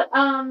know what,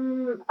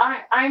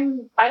 I don't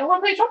want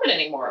to play trumpet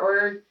anymore,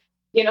 or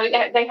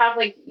they have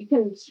like, you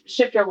can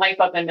shift your life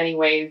up in many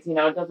ways.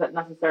 It doesn't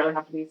necessarily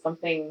have to be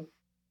something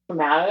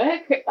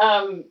traumatic.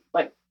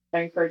 But I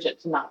encourage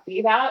it to not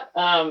be that.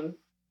 Yeah,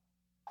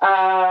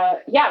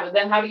 but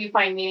then how do you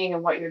find meaning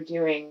in what you're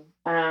doing?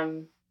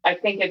 I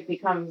think it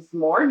becomes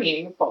more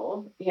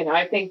meaningful.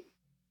 I think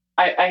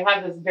I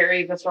had this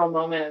very visceral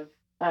moment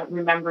of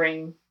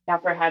remembering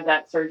after I had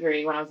that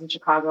surgery when I was in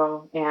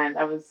Chicago, and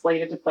I was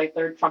slated to play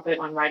third trumpet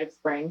on Rite of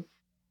Spring,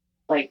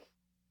 like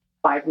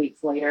 5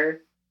 weeks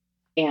later.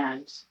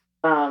 And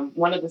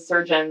one of the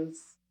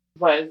surgeons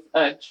was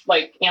a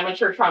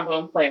amateur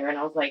trombone player, and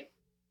I was like,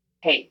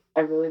 "Hey,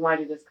 I really want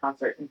to do this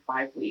concert in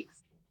 5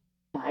 weeks.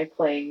 I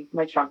play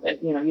my trumpet.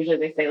 Usually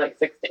they say like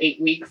 6 to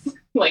 8 weeks,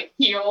 like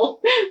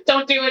heal,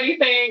 don't do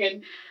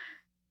anything."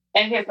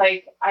 And he's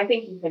like, "I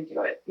think you can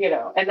do it,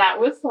 And that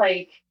was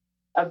like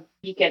a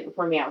beacon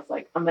for me. I was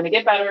like, I'm going to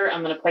get better.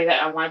 I'm going to play that.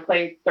 I want to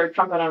play third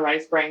trumpet on Rite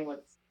of Spring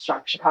with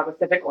Chicago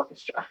Civic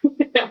Orchestra.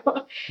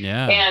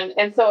 Yeah.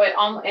 And so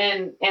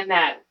and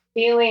that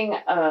feeling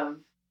of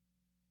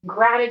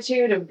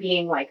gratitude of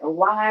being like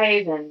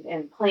alive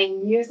and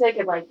playing music,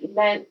 it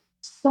meant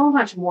so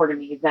much more to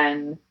me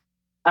than,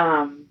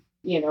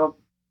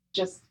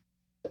 just,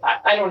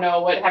 I don't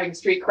know what having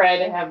street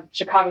cred and have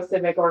Chicago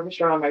Civic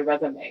Orchestra on my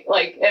resume.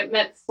 Like, it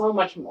meant so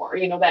much more,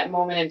 that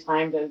moment in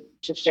time to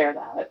share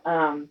that.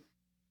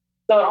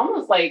 So it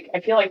almost like,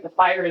 I feel like the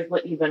fire is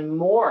lit even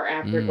more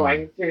after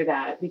going through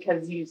that,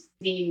 because you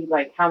see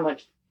like how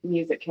much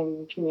music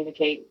can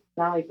communicate,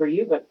 not only for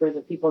you, but for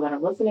the people that are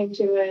listening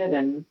to it.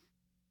 And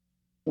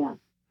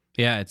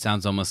yeah, it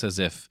sounds almost as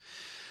if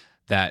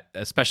that,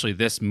 especially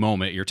this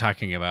moment you're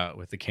talking about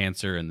with the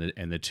cancer and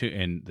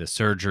the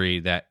surgery,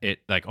 that it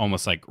like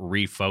almost like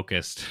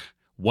refocused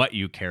what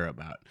you care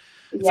about.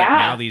 It's like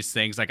now these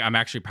things, like I'm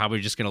actually probably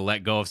just going to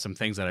let go of some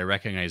things that I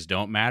recognize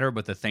don't matter,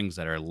 but the things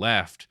that are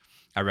left,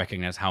 I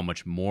recognize how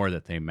much more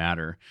that they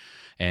matter.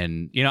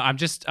 And,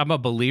 I'm a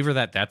believer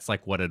that that's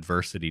like what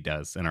adversity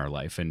does in our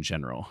life in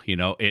general.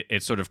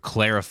 It sort of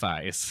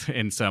clarifies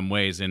in some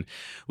ways, and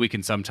we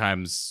can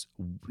sometimes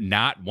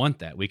not want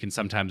that. We can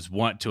sometimes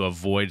want to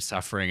avoid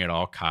suffering at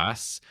all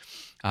costs.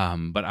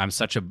 But I'm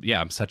such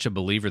a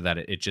believer that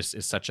it just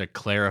is such a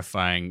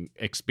clarifying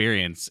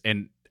experience.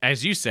 And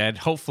as you said,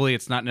 hopefully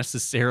it's not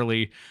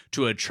necessarily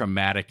to a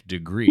traumatic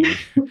degree.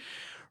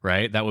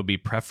 Right, that would be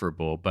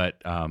preferable,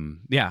 but I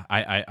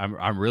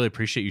really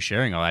appreciate you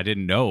sharing all. I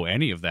didn't know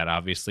any of that,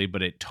 obviously,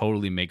 but it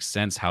totally makes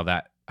sense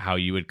how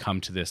you would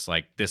come to this.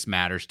 Like, this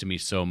matters to me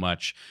so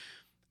much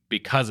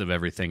because of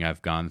everything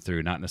I've gone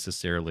through, not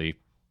necessarily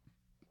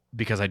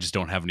because I just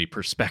don't have any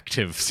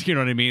perspectives. You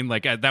know what I mean?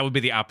 Like, that would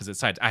be the opposite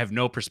side. I have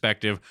no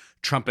perspective.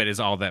 Trumpet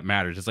is all that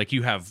matters. It's like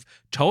you have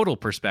total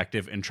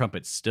perspective, and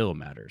trumpet still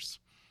matters.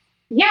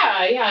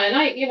 Yeah,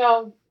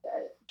 and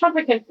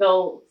trumpet can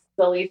feel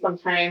silly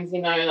sometimes,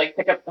 like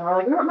pick up, or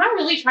like, am I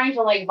really trying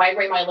to like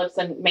vibrate my lips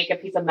and make a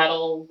piece of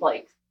metal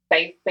like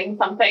sing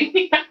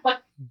something?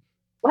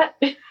 What?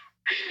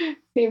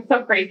 Seems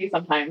so crazy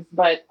sometimes,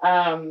 but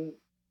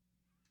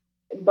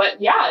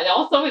yeah, it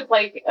also is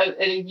like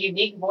a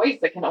unique voice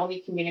that can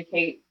only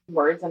communicate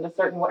words in a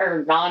certain way,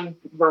 or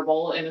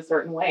non-verbal in a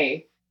certain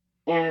way.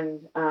 And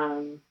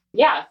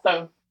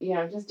so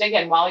just dig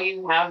in while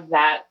you have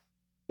that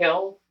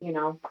skill,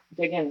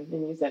 dig in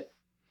and use it.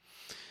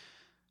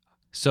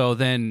 So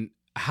then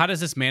how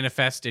does this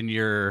manifest in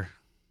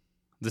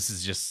this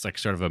is just like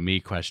sort of a me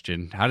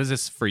question. How does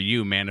this for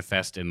you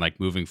manifest in like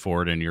moving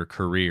forward in your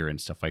career and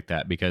stuff like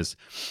that? Because,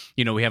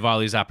 we have all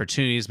these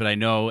opportunities, but I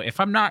know, if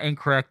I'm not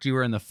incorrect, you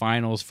were in the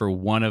finals for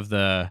one of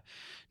the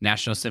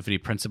National Symphony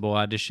Principal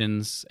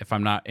auditions, if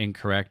I'm not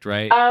incorrect,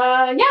 right?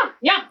 Yep.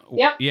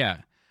 Yeah.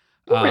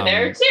 You were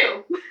there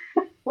too.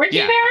 Weren't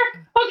you there?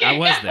 Okay. I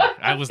was there.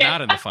 I was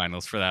not in the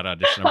finals for that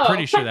audition. I'm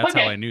pretty sure that's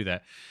how I knew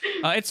that.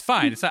 It's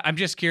fine. I'm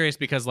just curious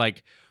because,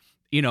 like,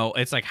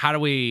 it's like, how do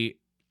we?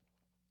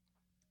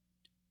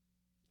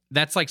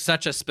 That's like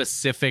such a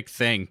specific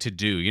thing to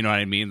do. You know what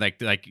I mean?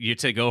 Like you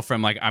to go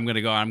from like, I'm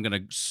gonna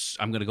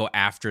go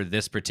after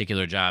this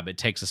particular job. It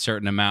takes a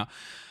certain amount.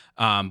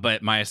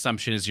 But my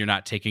assumption is you're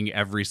not taking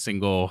every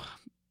single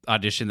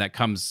audition that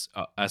comes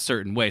a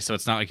certain way. So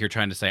it's not like you're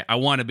trying to say, I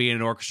want to be in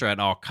an orchestra at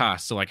all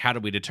costs. So like, how do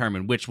we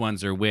determine which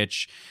ones are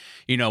which,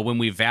 when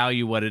we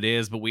value what it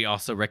is, but we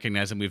also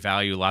recognize and we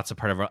value lots of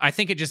part of I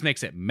think it just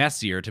makes it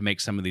messier to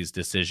make some of these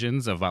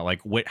decisions about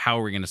like, how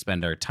are we going to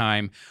spend our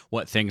time?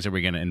 What things are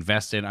we going to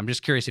invest in? I'm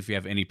just curious if you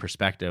have any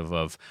perspective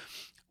of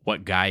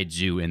what guides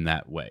you in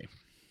that way.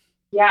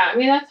 Yeah. I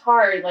mean, that's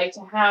hard, like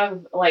to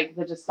have like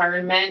the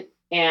discernment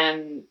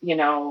and,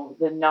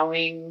 the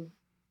knowing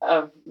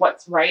of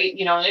what's right,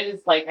 it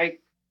is like, I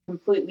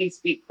completely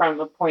speak from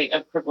a point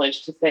of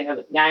privilege to say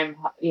that I'm,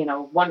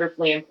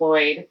 wonderfully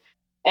employed.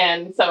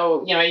 And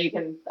so, I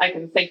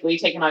can safely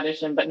take an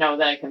audition, but know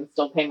that I can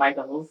still pay my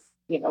bills,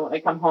 when I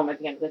come home at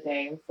the end of the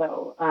day. And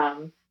so,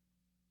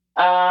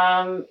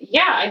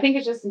 I think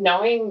it's just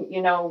knowing,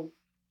 do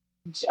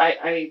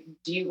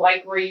you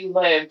like where you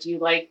live? Do you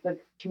like the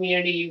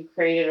community you've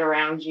created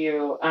around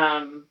you?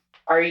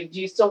 Do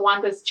you still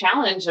want this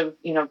challenge of,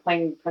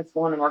 playing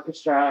principal in an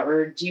orchestra,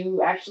 or do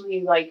you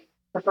actually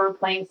prefer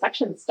playing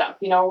section stuff?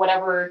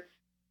 Whatever.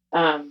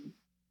 Do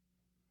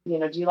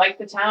you like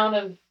the town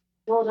of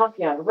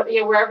Philadelphia,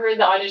 wherever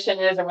the audition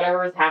is or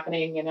whatever is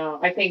happening?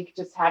 I think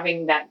just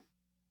having that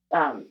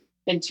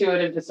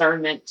intuitive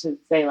discernment to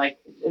say,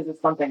 is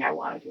this something I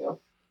want to do?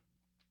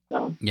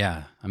 So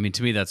yeah, I mean,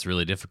 to me, that's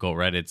really difficult,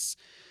 right? It's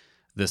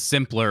the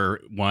simpler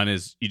one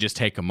is you just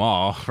take them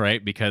all,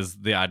 right? Because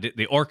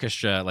the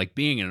orchestra,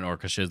 being in an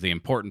orchestra, is the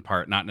important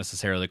part, not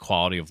necessarily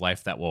quality of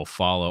life that will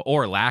follow,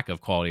 or lack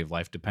of quality of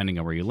life, depending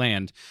on where you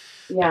land.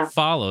 Yeah, it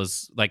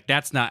follows.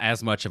 That's not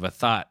as much of a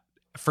thought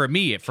for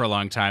me for a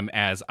long time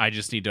as I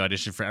just need to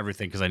audition for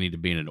everything because I need to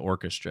be in an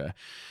orchestra.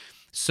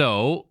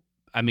 So,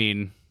 I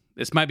mean,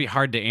 this might be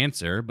hard to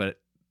answer, but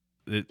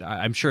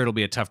I'm sure it'll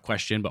be a tough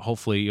question, but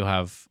hopefully you'll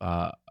have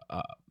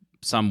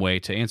some way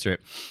to answer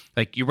it.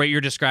 What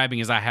you're describing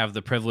is I have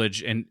the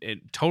privilege, and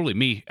totally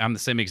me, I'm the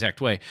same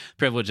exact way,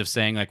 privilege of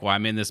saying well,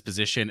 I'm in this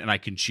position and I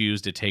can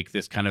choose to take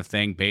this kind of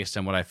thing based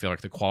on what I feel like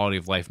the quality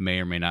of life may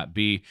or may not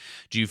be.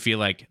 Do you feel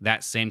like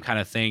that same kind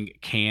of thing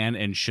can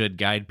and should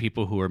guide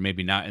people who are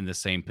maybe not in the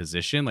same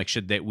position?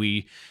 Should that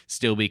we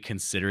still be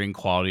considering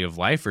quality of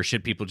life, or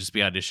should people just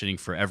be auditioning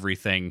for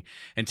everything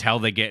until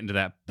they get into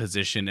that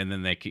position and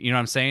then they can, you know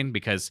what I'm saying?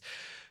 Because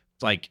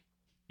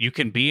you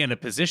can be in a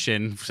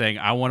position saying,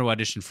 I want to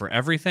audition for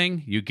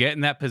everything. You get in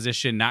that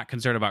position, not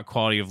concerned about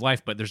quality of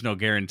life, but there's no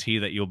guarantee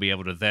that you'll be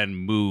able to then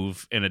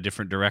move in a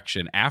different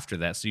direction after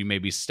that. So you may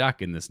be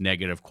stuck in this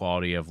negative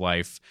quality of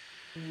life.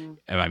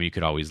 I mean, you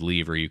could always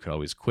leave or you could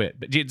always quit.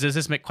 But does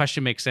this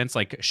question make sense?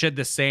 Should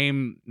the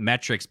same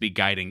metrics be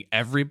guiding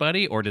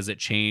everybody, or does it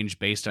change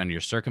based on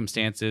your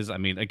circumstances? I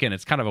mean, again,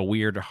 it's kind of a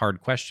weird, hard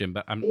question,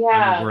 but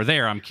we're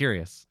there. I'm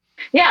curious.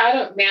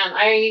 Yeah,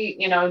 I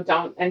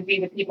don't envy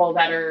the people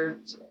that are,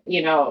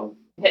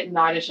 hitting the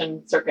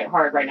audition circuit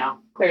hard right now,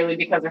 clearly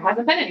because there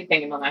hasn't been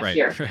anything in the last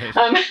year. Right.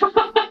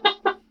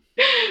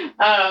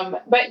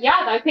 But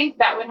yeah, I think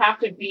that would have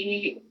to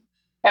be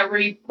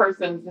every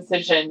person's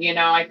decision.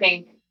 I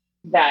think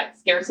that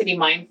scarcity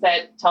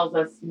mindset tells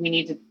us we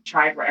need to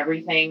try for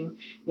everything,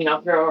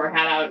 throw our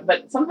hat out.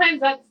 But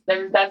sometimes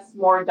that's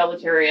more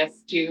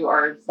deleterious to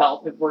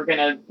ourselves if we're going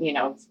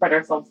to, spread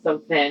ourselves so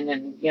thin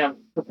and,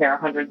 prepare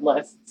 100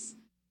 lists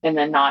and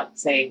then not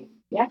say,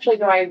 actually,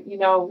 do I,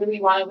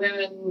 really want to live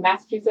in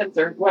Massachusetts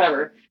or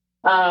whatever?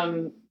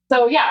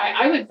 So yeah,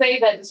 I would say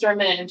that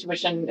discernment and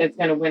intuition is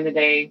going to win the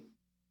day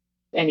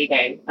any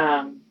day.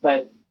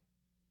 But,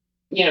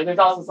 there's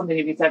also something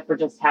to be said for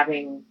just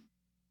having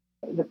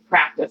the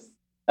practice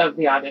of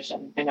the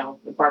audition. I know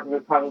Barbara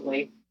would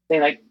probably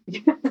say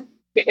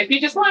if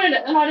you just wanted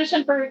an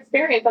audition for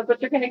experience, that's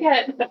what you're going to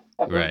get.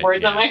 Right,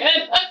 words on my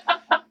head.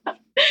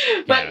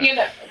 But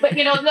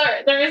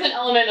there is an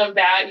element of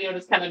that,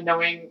 just kind of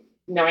knowing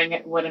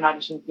what an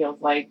audition feels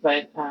like.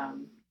 But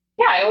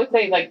I would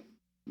say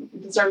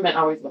discernment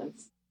always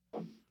wins.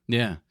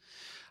 Yeah.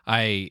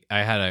 I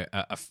had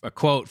a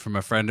quote from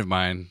a friend of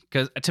mine,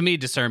 because to me,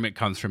 discernment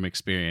comes from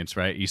experience,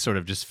 right? You sort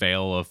of just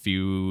fail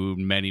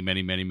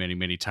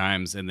many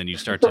times, and then you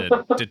start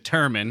to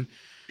determine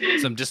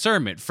some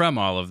discernment from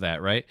all of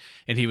that, right?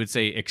 And he would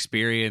say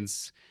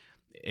experience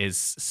is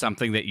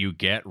something that you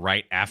get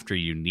right after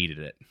you needed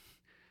it.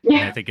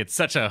 Yeah. And I think it's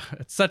such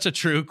a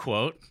true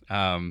quote.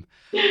 But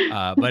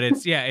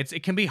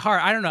it can be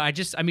hard. I don't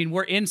know.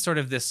 We're in sort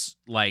of this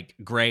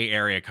gray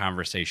area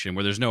conversation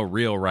where there's no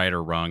real right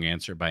or wrong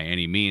answer by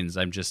any means.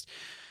 I'm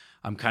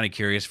kind of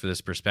curious for this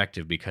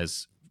perspective,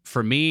 because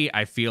for me,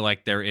 I feel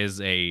like there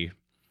is a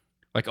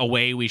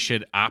way we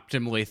should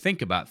optimally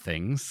think about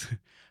things,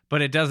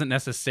 but it doesn't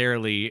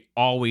necessarily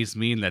always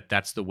mean that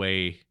that's the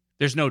way.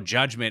 There's no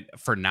judgment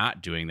for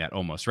not doing that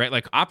almost, right?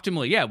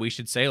 Optimally, yeah, we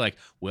should say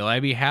will I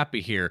be happy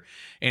here?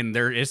 And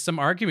there is some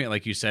argument,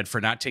 like you said,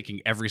 for not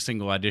taking every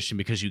single audition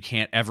because you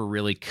can't ever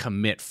really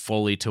commit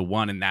fully to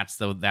one. And that's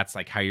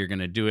how you're going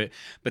to do it.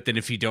 But then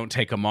if you don't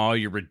take them all,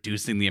 you're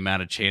reducing the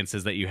amount of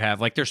chances that you have.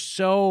 There's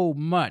so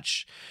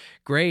much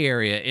gray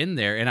area in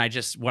there. And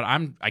where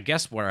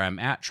I'm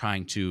at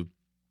trying to,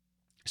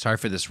 sorry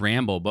for this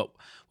ramble, but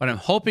what I'm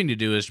hoping to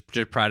do is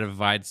to try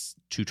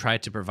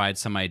to provide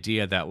some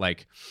idea that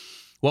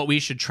what we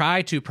should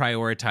try to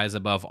prioritize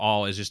above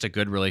all is just a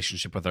good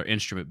relationship with our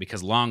instrument,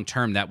 because long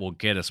term that will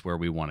get us where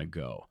we want to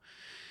go.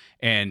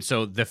 And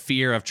so the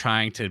fear of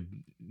trying to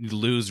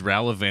lose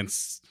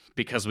relevance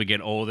because we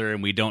get older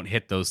and we don't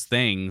hit those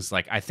things,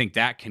 I think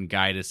that can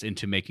guide us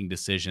into making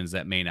decisions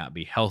that may not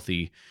be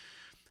healthy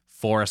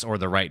for us or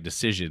the right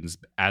decisions,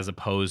 as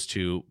opposed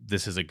to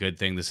this is a good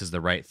thing, this is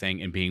the right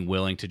thing, and being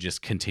willing to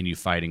just continue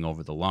fighting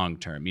over the long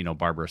term.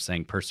 Barbara was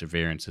saying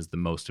perseverance is the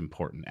most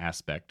important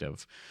aspect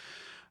of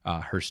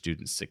her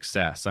students'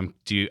 success.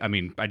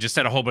 I just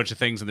said a whole bunch of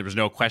things and there was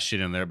no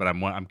question in there, but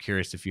I'm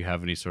curious if you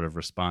have any sort of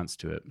response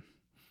to it.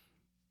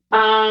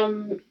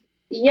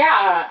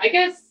 Yeah, I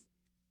guess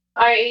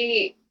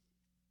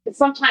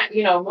sometimes,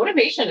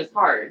 motivation is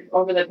hard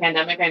over the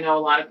pandemic. I know a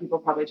lot of people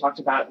probably talked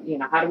about,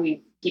 how do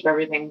we keep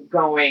everything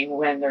going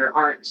when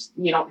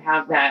you don't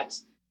have that,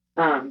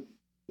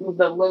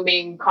 the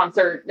looming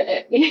concert,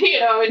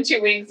 in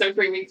 2 weeks or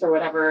 3 weeks or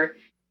whatever.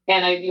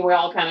 And we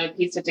all kind of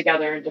pieced it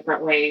together in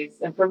different ways.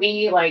 And for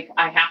me, I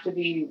have to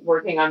be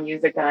working on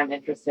music that I'm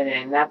interested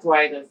in. That's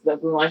why the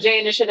Boulanger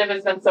initiative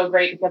has been so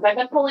great, because I've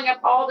been pulling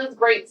up all this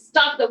great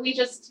stuff that we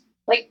just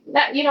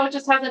it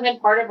just hasn't been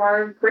part of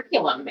our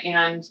curriculum.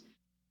 And,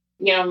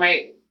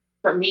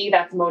 for me,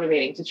 that's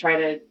motivating to try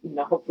to,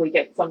 hopefully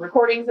get some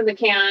recordings in the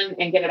can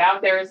and get it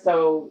out there.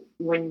 So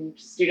when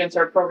students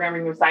are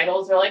programming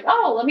recitals, they're like,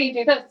 oh, let me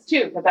do this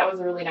too, because that was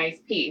a really nice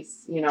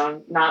piece,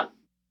 not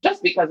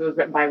just because it was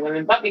written by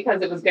women, but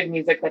because it was good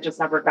music that just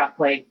never got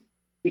played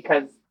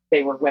because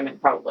they were women,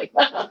 probably.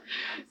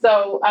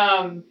 So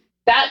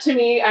that, to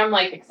me, I'm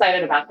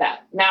excited about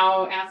that.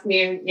 Now ask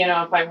me,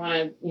 if I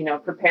want to,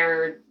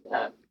 prepare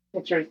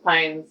pictures,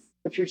 pines,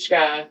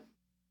 Petrushka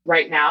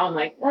right now.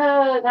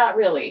 I'm not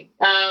really.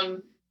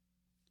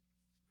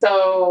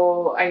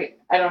 So I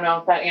don't know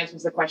if that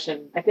answers the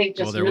question. I think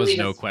just there was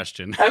no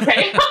question.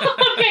 Okay.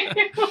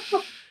 Okay.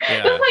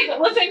 Yeah.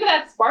 Just listening to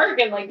that spark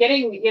and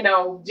getting,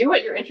 do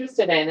what you're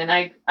interested in. And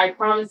I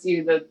promise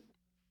you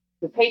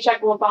the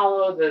paycheck will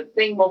follow, the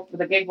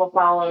gig will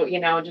follow,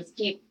 just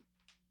keep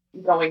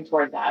going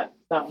toward that.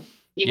 So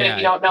even if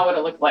you don't know what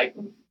it looks like.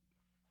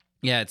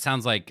 Yeah, it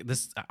sounds like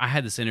this. I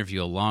had this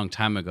interview a long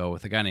time ago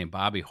with a guy named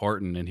Bobby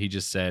Horton, and he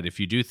just said, if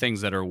you do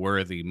things that are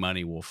worthy,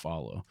 money will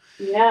follow.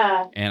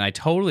 Yeah. And I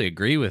totally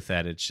agree with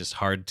that. It's just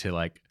hard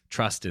to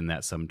trust in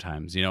that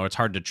sometimes. It's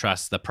hard to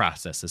trust the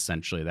process,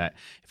 essentially, that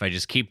if I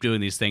just keep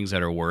doing these things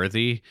that are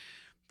worthy,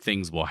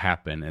 things will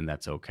happen, and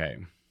that's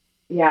okay.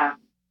 Yeah.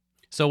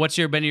 So what's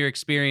been your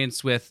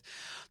experience with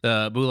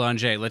the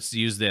Boulanger? Let's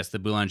use the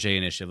Boulanger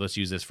initiative. Let's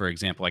use this for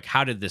example.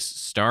 How did this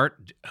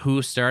start?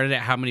 Who started it?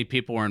 How many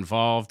people were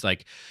involved?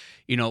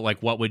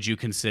 What would you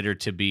consider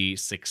to be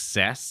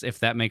success, if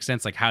that makes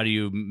sense? How do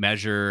you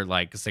measure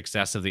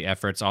success of the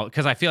efforts?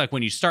 Because I feel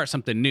when you start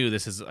something new,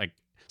 this is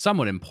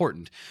somewhat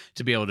important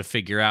to be able to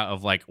figure out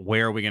of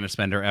where are we going to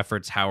spend our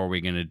efforts? How are we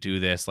going to do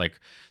this?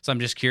 So I'm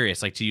just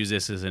curious, to use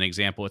this as an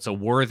example, it's a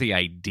worthy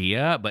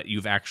idea, but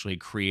you've actually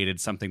created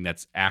something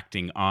that's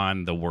acting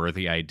on the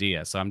worthy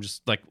idea. So I'm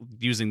just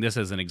using this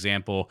as an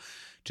example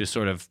to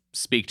sort of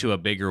speak to a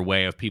bigger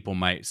way of people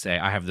might say,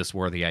 I have this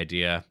worthy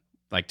idea,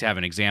 to have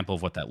an example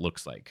of what that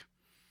looks like.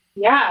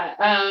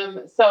 Yeah.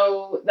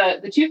 So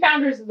the two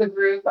founders of the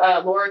group,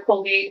 Laura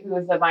Colgate, who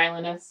is a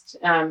violinist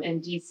in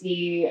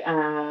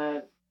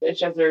DC,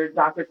 she has her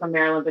doctorate from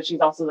Maryland, but she's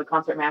also the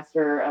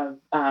concertmaster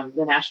of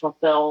the National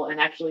Phil and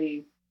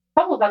actually a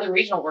couple of other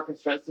regional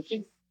orchestras. So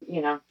she's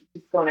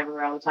going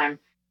everywhere all the time.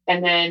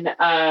 And then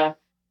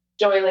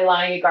Joy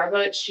Leilani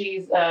Garbutt,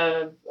 she's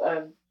a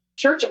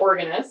church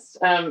organist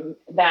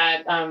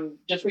that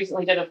just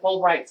recently did a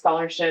Fulbright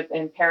scholarship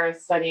in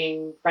Paris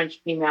studying French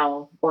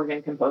female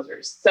organ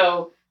composers.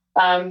 So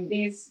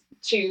these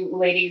two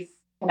ladies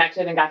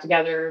connected and got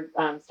together,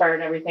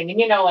 started everything.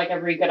 And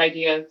every good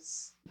idea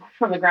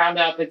from the ground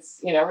up,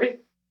 it's a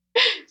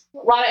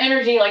lot of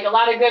energy, a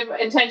lot of good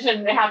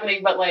intention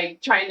happening, but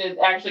trying to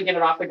actually get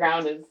it off the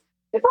ground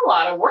it's a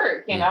lot of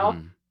work,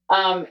 Mm-hmm.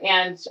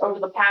 And over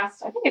the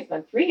past, I think it's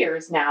been 3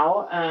 years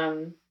now,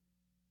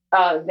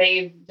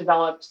 they've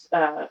developed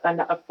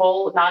a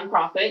full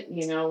nonprofit,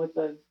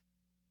 with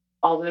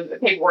all the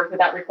paperwork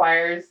that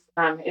requires.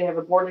 They have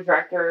a board of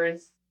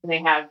directors, and they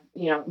have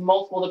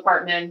multiple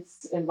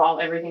departments involve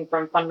everything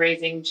from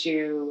fundraising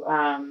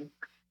to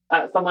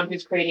someone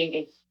who's creating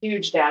a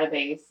huge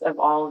database of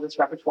all of this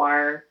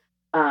repertoire,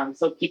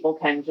 so people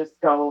can just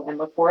go and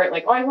look for it.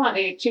 I want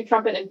a 2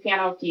 trumpet and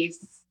piano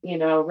piece,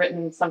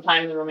 written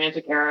sometime in the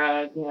Romantic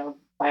era,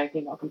 by a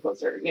female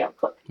composer,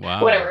 click,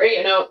 wow. Whatever,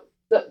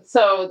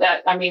 So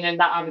that, and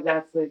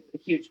that's a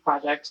huge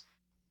project.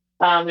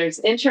 There's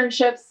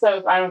internships.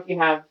 So I don't know if you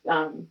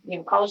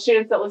have, college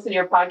students that listen to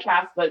your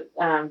podcast, but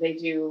they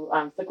do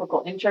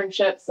cyclical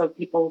internships so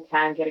people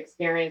can get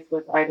experience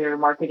with either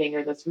marketing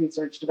or this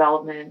research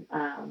development.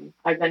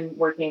 I've been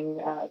working,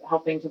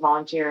 helping to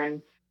volunteer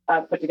and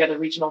put together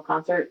regional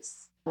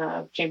concerts,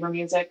 chamber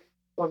music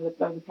over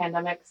the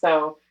pandemic.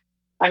 So,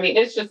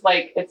 it's just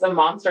it's a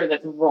monster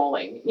that's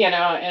rolling,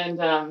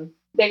 and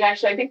they've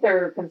actually, I think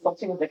they're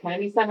consulting with the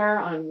Kennedy Center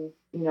on,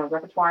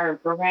 repertoire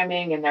and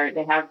programming, and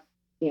they have,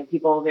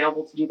 people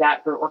available to do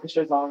that for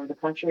orchestras all over the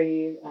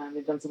country.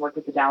 They've done some work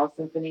with the Dallas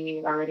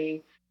Symphony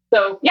already.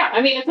 So yeah,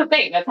 it's a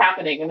thing that's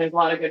happening, and there's a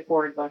lot of good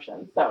forward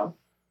motion. So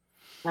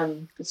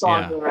it's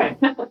along the right.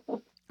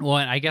 Well,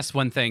 and I guess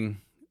one thing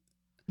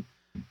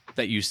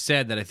that you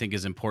said that I think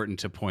is important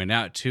to point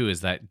out too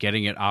is that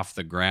getting it off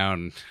the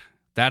ground.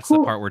 That's the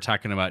part we're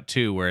talking about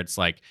too, where it's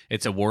like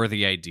it's a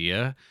worthy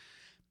idea,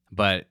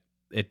 but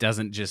it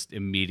doesn't just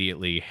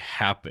immediately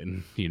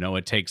happen.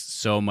 It takes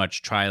so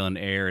much trial and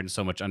error and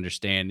so much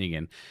understanding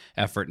and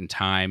effort and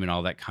time and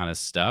all that kind of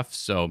stuff.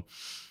 So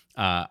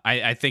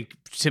I think,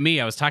 to me,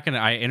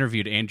 I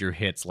interviewed Andrew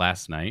Hitz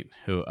last night,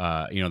 who,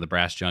 the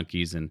Brass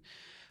Junkies, and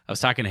I was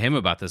talking to him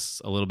about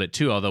this a little bit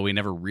too, although we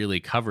never really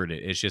covered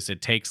it. It's just,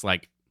 it takes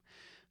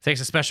a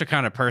special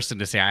kind of person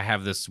to say, I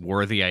have this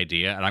worthy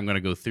idea and I'm going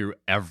to go through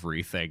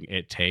everything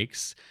it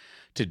takes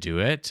to do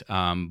it.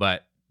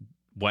 But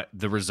what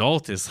the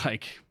result is,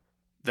 like,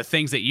 the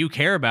things that you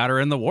care about are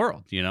in the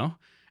world,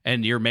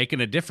 and you're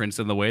making a difference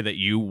in the way that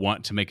you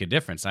want to make a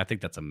difference. I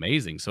think that's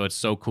amazing. So it's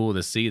so cool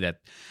to see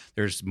that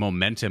there's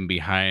momentum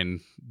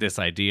behind this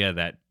idea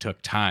that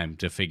took time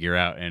to figure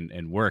out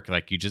and work.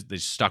 Like, they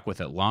stuck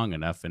with it long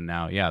enough. And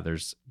now,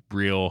 there's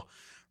real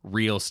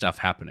stuff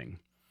happening.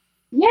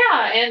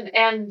 Yeah.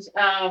 And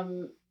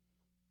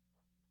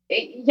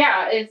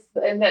it's,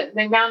 and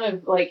the amount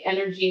of like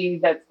energy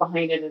that's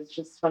behind it is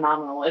just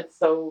phenomenal. It's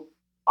so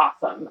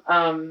awesome.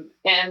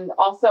 And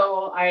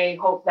also I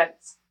hope that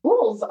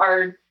schools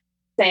are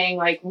saying,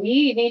 like,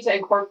 we need to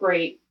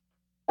incorporate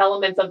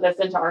elements of this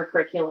into our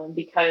curriculum,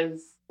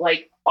 because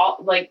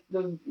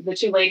the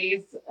two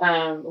ladies,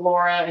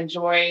 Laura and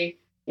Joy,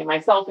 and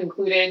myself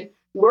included,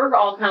 we're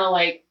all kind of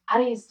like, how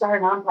do you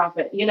start a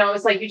nonprofit?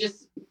 It's like, you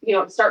just,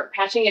 start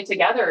patching it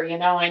together.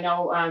 I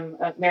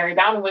know Mary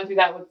Bowden went through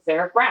that with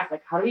Sarah Brass.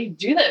 Like, how do you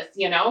do this?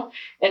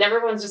 And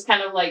everyone's just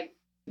kind of like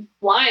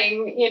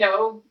flying,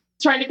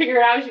 trying to figure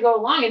it out as you go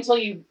along until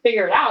you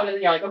figure it out. And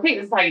then you're like, okay,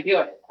 this is how you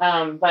do it.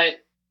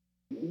 But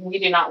we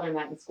did not learn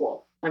that in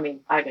school. I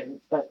mean, I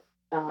didn't, but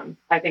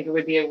I think it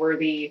would be a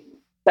worthy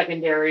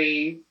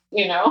secondary,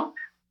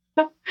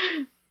 to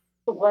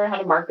learn how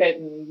to market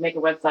and make a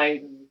website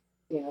and,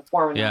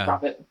 form a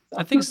nonprofit. So.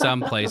 I think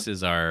some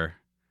places like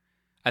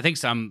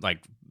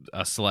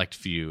a select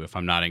few, if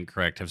I'm not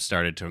incorrect, have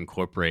started to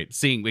incorporate,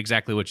 seeing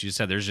exactly what you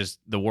said. There's just,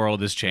 the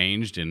world has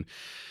changed, and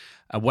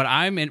what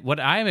I'm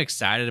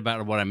excited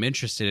about and what I'm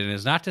interested in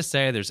is not to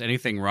say there's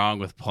anything wrong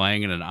with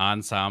playing in an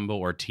ensemble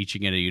or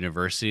teaching at a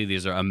university.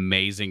 These are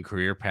amazing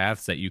career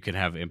paths that you can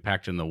have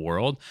impact in the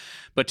world,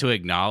 but to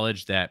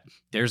acknowledge that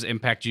there's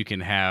impact you can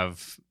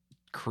have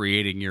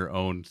creating your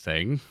own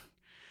thing,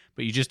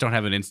 but you just don't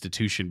have an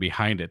institution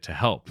behind it to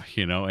help,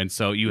 and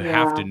so you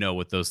have to know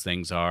what those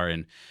things are,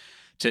 and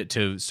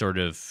to sort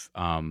of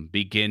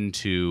begin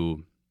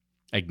to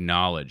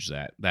acknowledge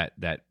that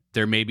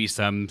there may be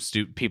some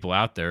people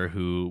out there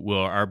who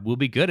will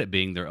be good at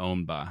being their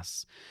own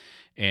boss,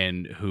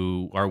 and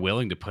who are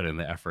willing to put in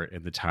the effort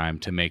and the time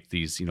to make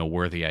these,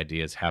 worthy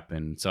ideas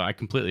happen. So I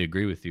completely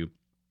agree with you,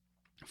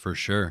 for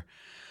sure.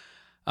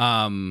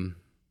 Yeah.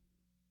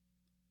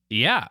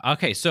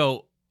 Okay.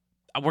 So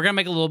we're gonna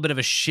make a little bit of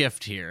a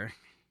shift here.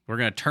 We're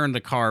gonna turn the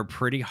car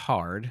pretty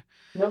hard.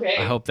 Okay.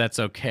 I hope that's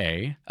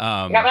okay.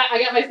 I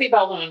got my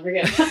seatbelt on.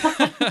 We're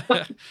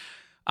good.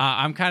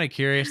 I'm kind of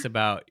curious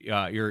about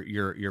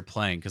your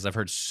playing, because I've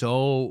heard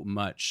so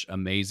much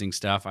amazing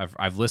stuff.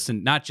 I've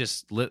listened, not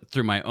just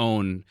through my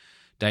own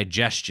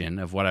digestion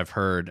of what I've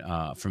heard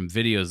from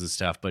videos and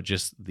stuff, but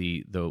just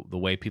the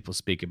way people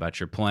speak about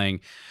your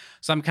playing.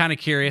 So I'm kind of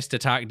curious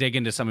to dig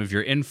into some of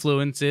your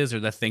influences, or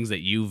the things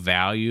that you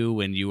value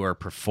when you are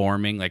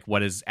performing, like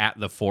what is at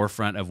the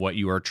forefront of what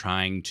you are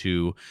trying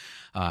to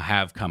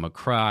have come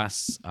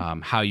across,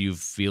 how you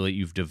feel that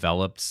you've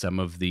developed some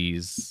of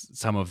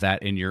that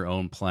in your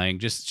own playing,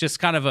 just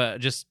kind of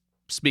just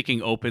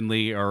speaking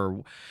openly,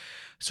 or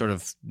sort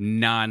of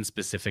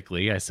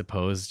non-specifically, I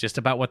suppose, just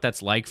about what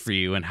that's like for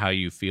you and how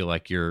you feel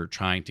like you're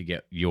trying to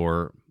get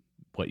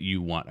what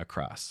you want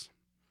across.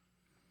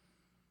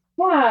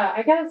 Yeah,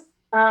 I guess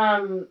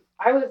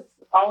I was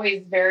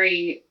always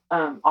very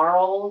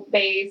aural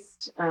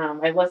based.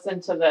 I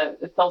listened to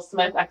the Phil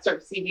Smith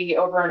excerpt CD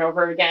over and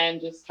over again,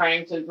 just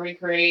trying to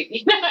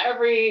recreate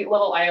every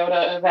little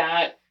iota of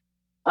that.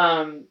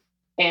 And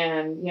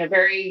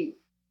very,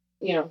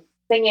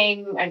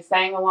 singing. I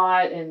sang a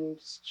lot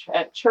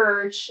at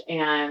church,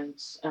 and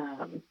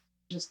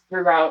just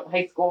throughout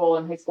high school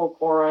and high school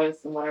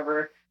chorus and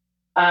whatever.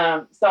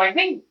 So I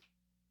think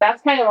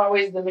that's kind of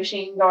always the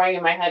machine going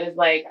in my head, is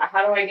like,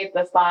 how do I get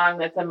the song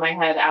that's in my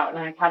head out,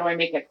 and how do I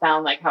make it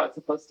sound like how it's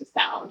supposed to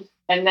sound?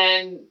 And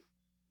then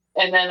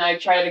I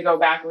try to go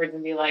backwards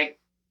and be like,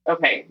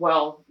 okay,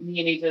 well,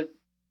 you need to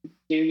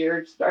do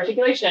your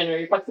articulation or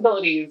your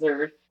flexibilities,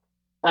 or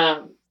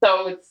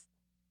so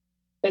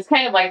it's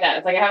kind of like that.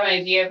 It's like I have an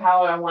idea of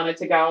how I want it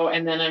to go,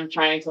 and then I'm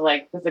trying to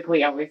like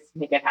physically always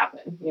make it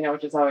happen,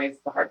 which is always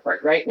the hard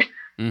part, right?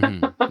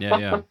 Mm-hmm.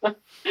 Yeah. So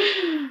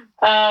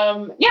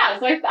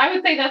I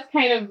would say that's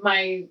kind of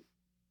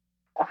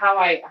how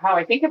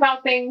I think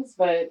about things,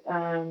 but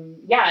and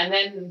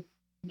then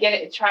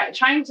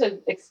trying to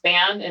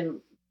expand,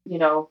 and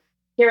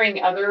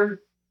hearing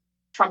other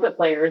trumpet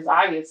players,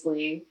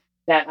 obviously,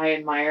 that I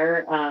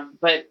admire,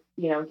 but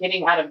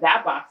getting out of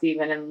that box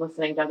even and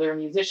listening to other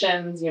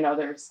musicians,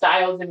 their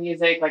styles of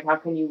music, like how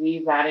can you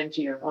weave that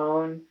into your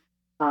own?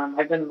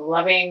 I've been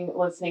loving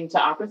listening to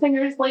opera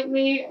singers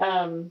lately.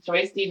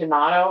 Joyce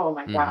DiDonato, oh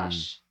my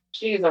gosh,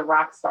 she's a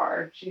rock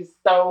star. She's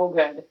so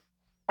good.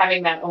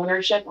 Having that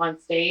ownership on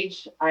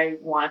stage, I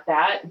want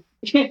that.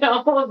 Just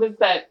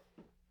that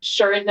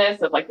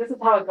sureness of like, this is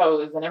how it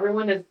goes, and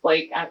everyone is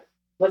like,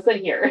 listen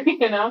here.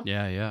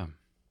 Yeah.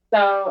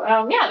 So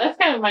that's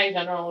kind of my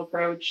general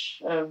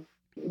approach of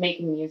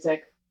making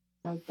music.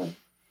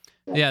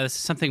 Yeah, this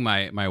is something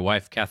my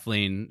wife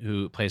Kathleen,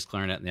 who plays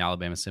clarinet in the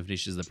Alabama Symphony,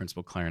 she's the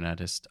principal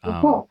clarinetist.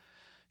 Cool.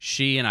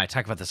 She and I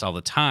talk about this all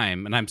the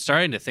time, and I'm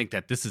starting to think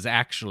that this is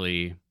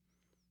actually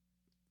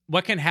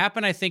what can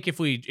happen. I think if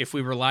we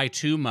rely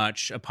too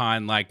much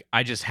upon like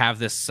I just have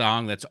this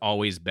song that's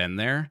always been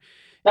there,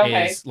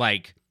 is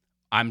like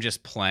I'm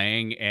just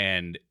playing,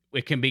 and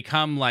it can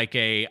become like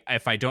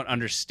if I don't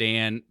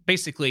understand,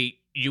 basically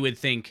you would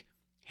think,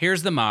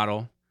 here's the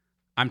model,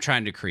 I'm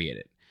trying to create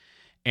it.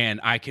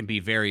 And I can be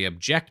very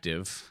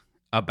objective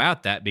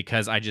about that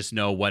because I just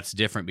know what's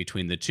different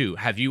between the two.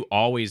 Have you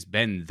always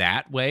been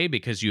that way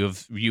because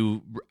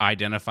you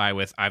identify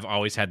with, I've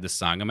always had this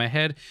song in my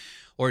head?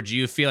 Or do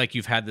you feel like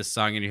you've had this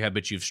song in your head,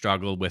 but you've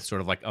struggled with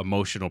sort of like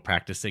emotional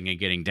practicing and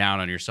getting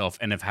down on yourself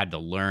and have had to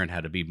learn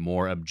how to be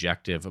more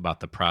objective about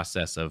the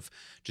process of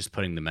just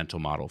putting the mental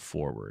model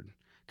forward?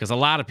 Because a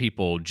lot of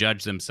people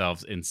judge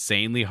themselves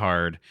insanely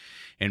hard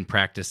in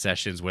practice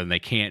sessions when they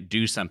can't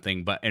do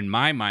something. But in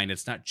my mind,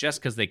 it's not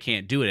just because they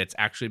can't do it. It's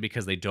actually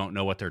because they don't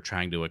know what they're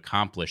trying to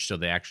accomplish. So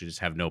they actually just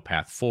have no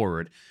path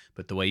forward.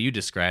 But the way you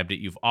described it,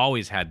 you've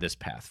always had this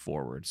path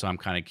forward. So I'm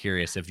kind of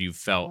curious if you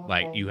felt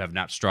like you have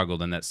not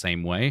struggled in that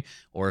same way,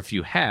 or if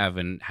you have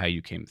and how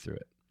you came through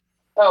it.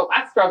 Oh,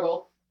 I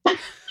struggle.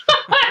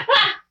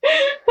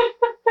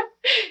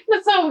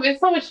 It's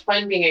so much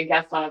fun being a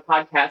guest on a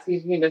podcast. You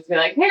can just be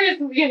like, here's,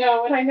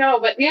 what I know.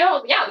 But,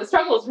 the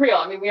struggle is real.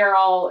 I mean, we are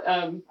all,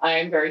 I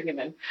am very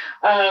human.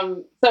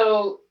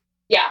 So,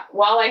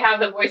 while I have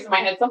the voice in my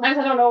head, sometimes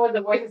I don't know what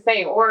the voice is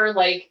saying. Or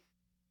like,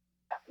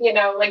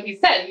 like you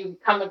said, you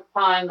come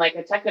upon like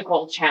a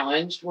technical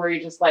challenge where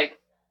you're just like,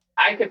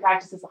 I could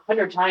practice this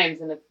 100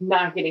 times and it's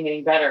not getting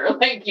any better.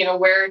 Like,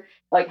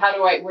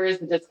 where's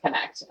the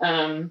disconnect?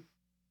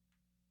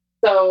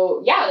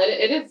 So,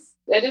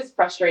 it is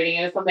frustrating.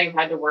 It is something I've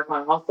had to work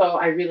on. Also,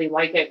 I really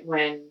like it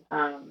when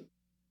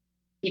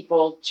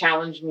people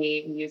challenge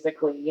me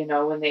musically,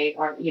 when they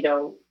are,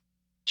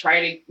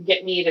 try to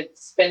get me to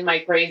spin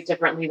my phrase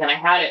differently than I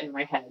had it in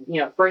my head.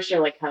 First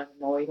you're like kind of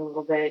annoyed a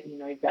little bit.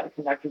 You've got a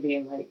conductor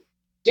being like,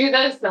 do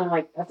this. And I'm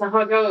like, that's not how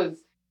it goes.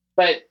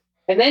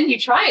 And then you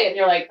try it and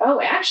you're like, oh,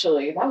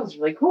 actually, that was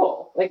really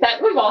cool. Like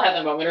that, we've all had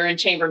that moment, or in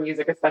chamber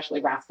music, especially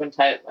brass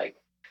quintet.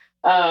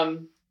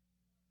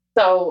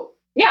 So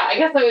yeah, I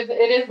guess it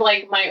is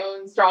like my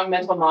own strong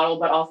mental model,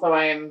 but also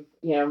I am,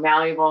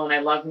 malleable and I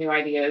love new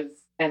ideas,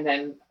 and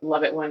then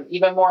love it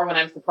even more when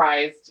I'm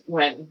surprised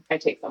when I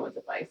take someone's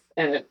advice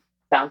and it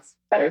sounds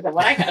better than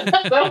what I had.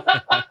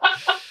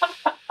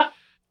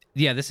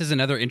 Yeah, this is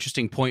another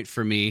interesting point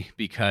for me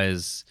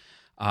because,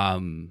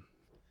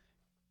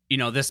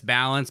 this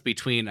balance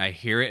between I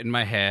hear it in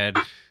my head,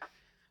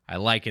 I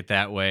like it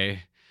that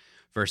way,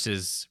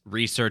 versus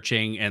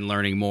researching and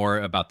learning more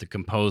about the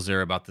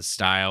composer, about the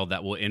style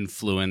that will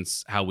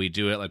influence how we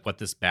do it, like what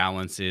this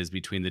balance is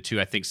between the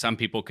two. I think some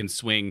people can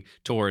swing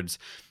towards,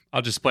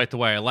 I'll just play it the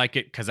way I like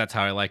it because that's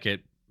how I like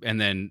it. And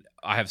then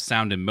I have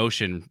Sound and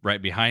Motion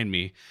right behind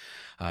me,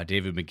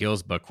 David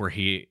McGill's book, where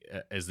he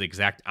is the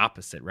exact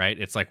opposite, right?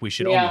 It's like we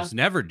should almost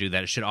never do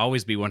that. It should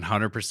always be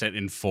 100%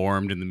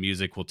 informed and the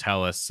music will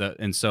tell us.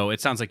 And so it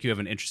sounds like you have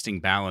an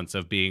interesting balance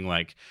of being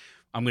like,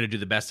 I'm going to do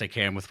the best I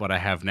can with what I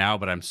have now,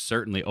 but I'm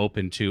certainly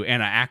open to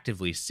and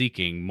actively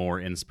seeking more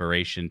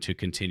inspiration to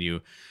continue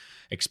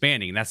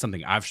expanding. And that's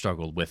something I've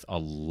struggled with a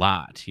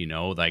lot,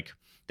 like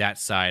that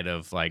side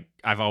of like,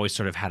 I've always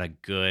sort of had a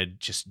good,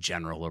 just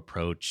general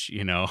approach,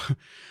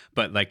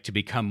 but like to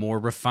become more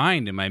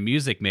refined in my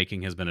music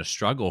making has been a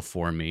struggle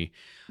for me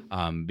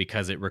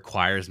because it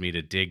requires me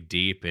to dig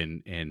deep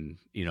and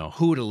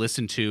who to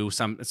listen to.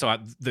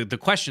 The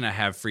question I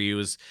have for you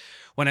is,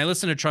 when I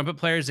listen to trumpet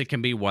players, it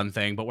can be one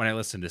thing, but when I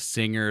listen to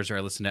singers or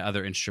I listen to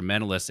other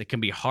instrumentalists, it can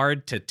be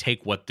hard to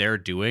take what they're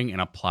doing and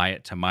apply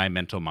it to my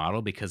mental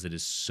model because it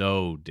is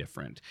so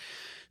different.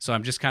 So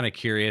I'm just kind of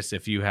curious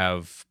if you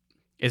have,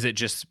 is it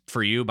just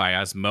for you by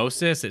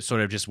osmosis? It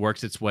sort of just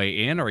works its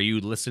way in, or are you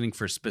listening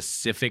for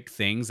specific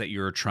things that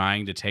you're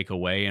trying to take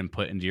away and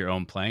put into your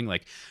own playing?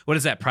 Like, what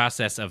is that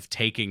process of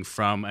taking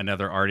from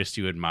another artist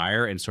you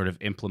admire and sort of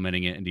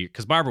implementing it into your,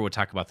 because Barbara would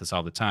talk about this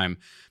all the time.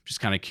 I'm just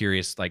kind of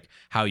curious, like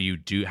how you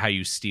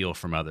steal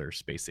from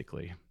others,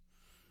 basically.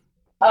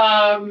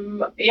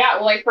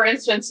 Like for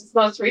instance,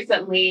 most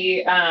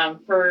recently, I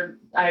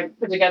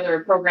put together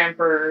a program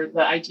for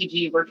the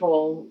ITG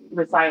virtual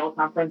recital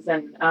conference,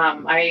 and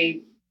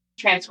I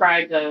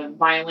transcribed a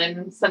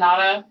violin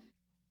sonata,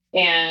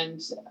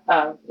 and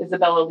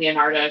Isabella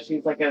Leonarda,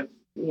 she's like a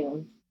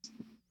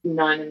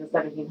nun in the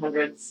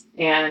 1700s,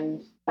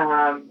 and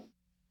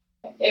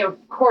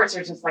of course,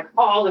 there's just like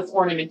all this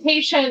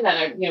ornamentation that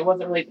I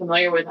wasn't really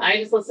familiar with. I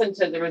just listened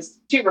to, there was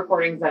 2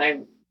 recordings that I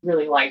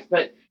really liked,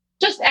 but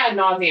just ad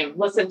nauseum,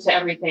 listened to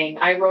everything.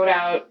 I wrote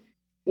out,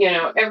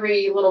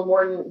 every little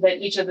mordant that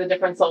each of the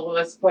different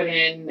soloists put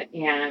in,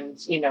 and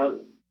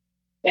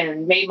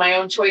made my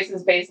own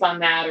choices based on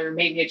that, or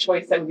maybe a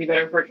choice that would be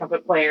better for a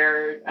trumpet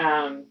player.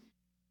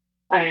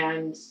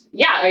 And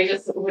yeah, I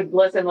just would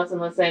listen,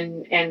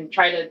 and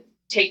try to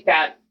take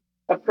that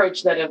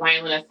approach that a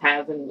violinist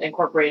has and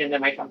incorporate it into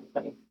my trumpet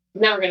playing.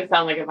 I'm never going to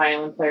sound like a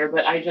violin player,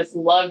 but I just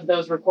loved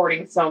those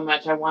recordings so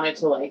much. I wanted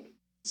to like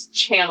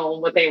channel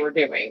what they were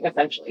doing,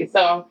 essentially.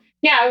 So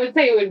yeah, I would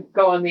say it would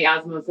go in the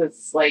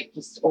osmosis, like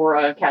just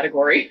aura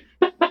category.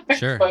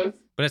 Sure.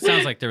 But it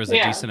sounds like there was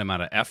a decent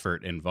amount of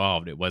effort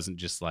involved. It wasn't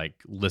just like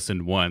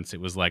listen once.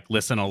 It was like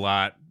listen a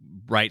lot,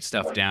 write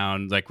stuff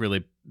down, like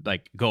really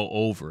like go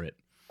over it.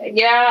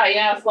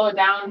 Yeah, slow it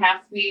down,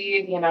 half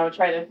speed,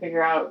 try to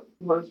figure out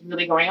what was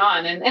really going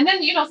on. And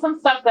then, some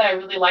stuff that I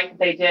really liked that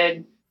they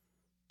did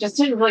just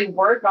didn't really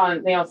work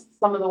on,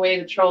 some of the way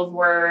the trills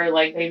were,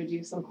 like they would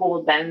do some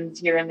cool bends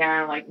here and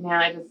there. I'm like,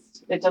 man,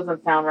 it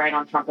doesn't sound right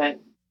on trumpet,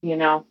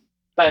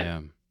 but,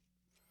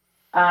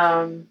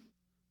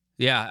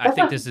 yeah, I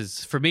think this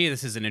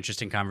is an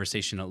interesting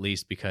conversation, at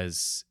least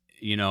because,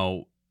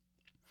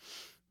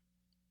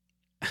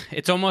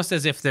 it's almost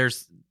as if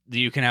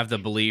you can have the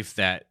belief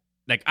that,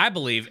 like, I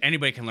believe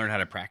anybody can learn how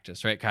to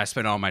practice, right? 'Cause I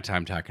spend all my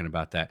time talking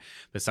about that.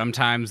 But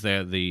sometimes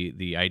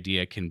the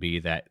idea can be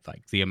that,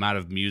 like, the amount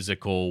of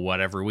musical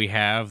whatever we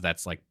have,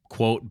 that's like,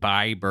 quote,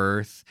 by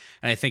birth.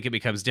 And I think it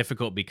becomes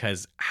difficult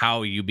because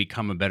how you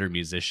become a better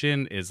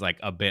musician is like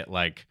a bit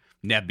like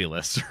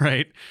nebulous,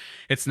 right?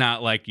 It's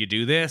not like you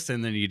do this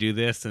and then you do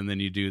this and then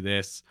you do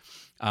this.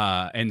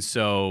 And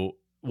so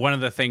one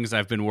of the things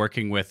I've been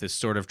working with is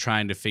sort of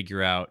trying to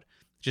figure out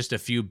just a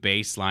few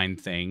baseline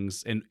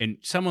things. And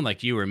someone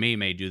like you or me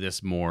may do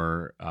this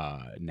more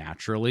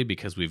naturally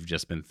because we've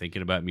just been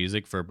thinking about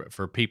music.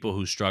 For people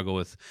who struggle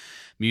with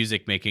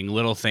music, making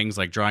little things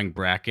like drawing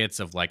brackets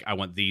of like, I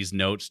want these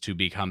notes to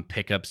become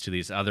pickups to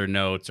these other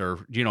notes,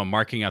 or,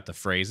 marking out the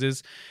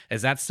phrases.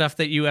 Is that stuff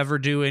that you ever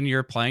do in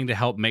your playing to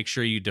help make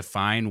sure you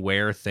define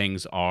where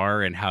things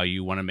are and how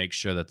you want to make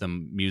sure that the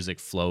music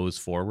flows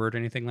forward?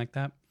 Anything like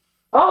that?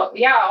 Oh,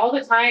 yeah, all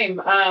the time.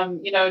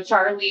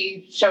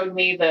 Charlie showed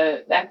me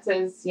the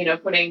X's,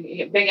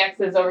 putting big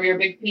X's over your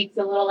big peaks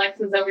and little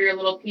X's over your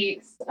little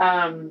peaks.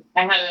 I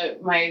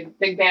had my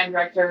big band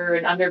director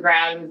in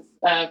undergrad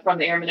from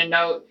the Airman and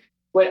Note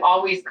would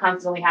always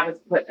constantly have us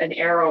put an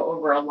arrow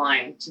over a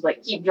line to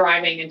like keep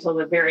driving until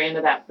the very end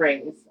of that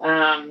phrase.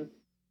 One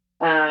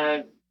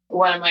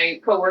of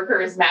my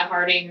coworkers, Matt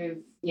Harding, who's,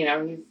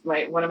 he's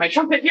one of my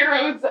trumpet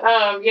heroes,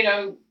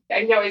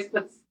 he always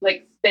puts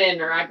like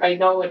spin, or I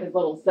know what his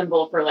little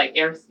symbol for like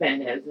air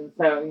spin is. And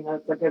so,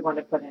 it's a good one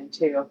to put in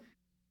too.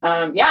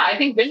 I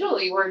think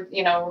visually we're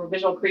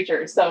visual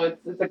creatures. So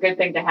it's a good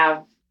thing to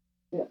have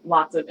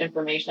lots of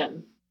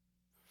information.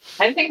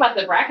 I didn't think about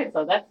the brackets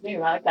though. That's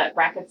new. I like that,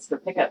 brackets for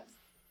pickups.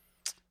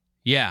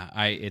 Yeah,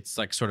 it's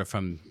like sort of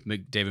from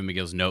David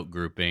McGill's note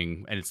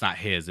grouping, and it's not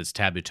his, it's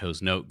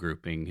Tabuteau's note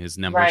grouping, his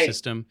number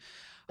system.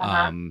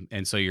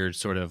 And so you're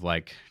sort of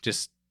like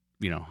just,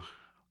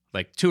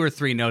 like 2 or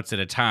 3 notes at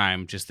a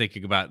time, just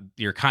thinking about,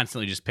 you're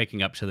constantly just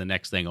picking up to the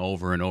next thing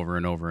over and over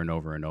and over and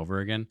over and over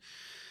again.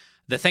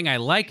 The thing I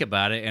like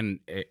about it,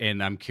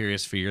 and I'm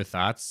curious for your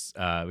thoughts,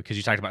 because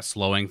you talked about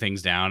slowing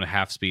things down at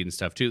half speed and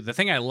stuff too. The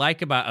thing I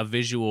like about a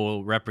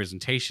visual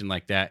representation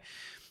like that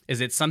is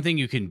it's something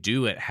you can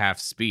do at half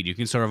speed. You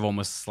can sort of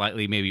almost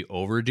slightly maybe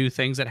overdo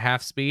things at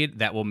half speed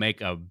that will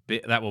make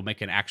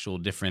an actual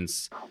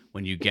difference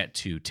when you get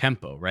to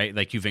tempo, right?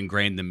 Like you've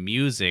ingrained the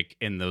music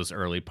in those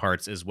early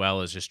parts as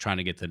well as just trying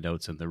to get the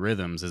notes and the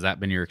rhythms. Has that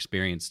been your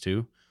experience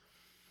too?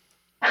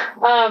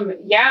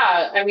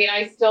 Yeah. I mean,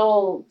 I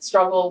still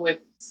struggle with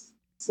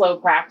slow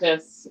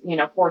practice,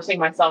 forcing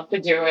myself to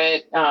do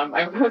it.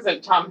 I was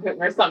at Tom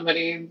Hooten or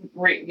somebody,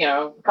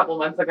 a couple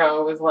months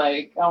ago was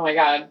like, oh my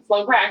God,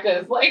 slow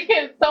practice. Like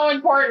it's so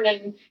important.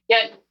 And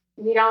yet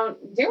we don't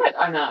do it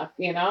enough,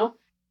 and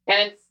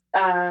it's,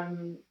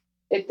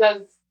 it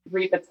does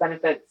reap its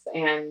benefits.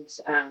 And,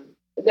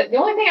 the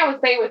only thing I would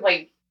say was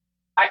like,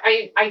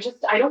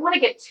 I don't want to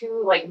get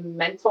too like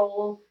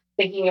mental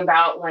thinking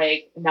about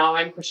like, now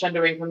I'm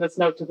crescendoing from this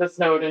note to this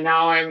note. And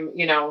now I'm,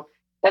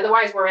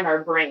 otherwise we're in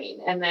our brain.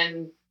 And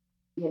then,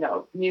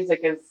 music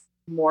is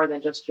more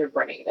than just your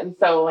brain. And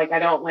so like, I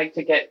don't like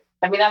to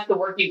that's the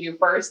work you do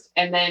first.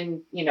 And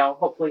then,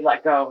 hopefully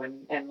let go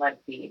and let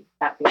it be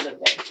at the end of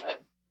the day.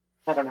 But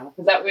I don't know.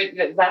 Is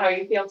that how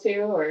you feel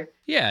too? Or?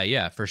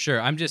 Yeah, for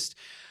sure.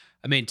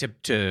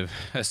 To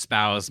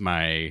espouse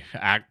my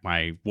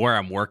where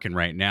I'm working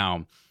right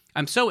now,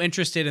 I'm so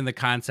interested in the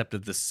concept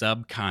of the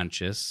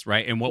subconscious,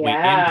 right? And what we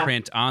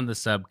imprint on the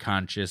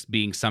subconscious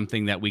being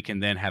something that we can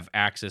then have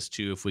access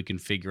to if we can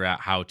figure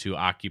out how to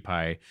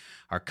occupy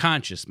our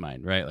conscious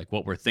mind, right? Like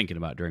what we're thinking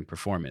about during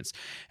performance.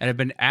 And I've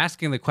been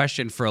asking the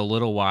question for a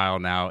little while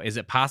now, is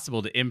it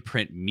possible to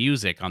imprint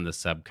music on the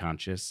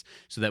subconscious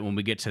so that when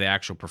we get to the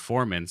actual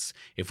performance,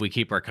 if we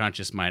keep our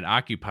conscious mind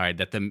occupied,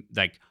 that the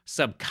like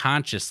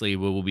subconsciously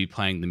we will be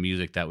playing the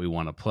music that we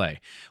want to play?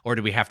 Or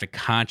do we have to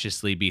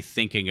consciously be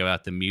thinking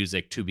about the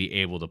music to be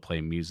able to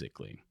play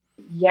musically?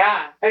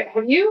 Yeah.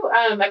 Have you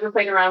ever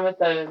played around with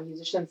the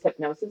Musician's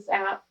Hypnosis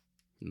app?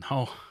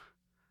 No.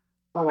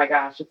 Oh my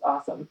gosh, it's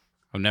awesome.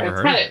 I've never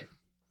heard of it.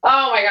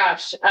 Oh my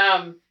gosh.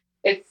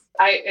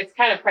 It's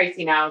kind of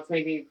pricey now. It's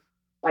maybe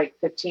like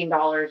 $15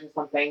 or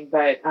something,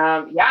 but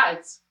yeah,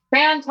 it's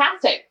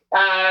fantastic.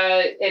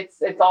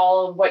 It's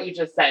all what you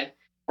just said.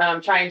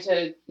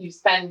 You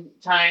spend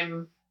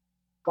time,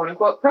 quote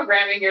unquote,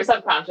 programming your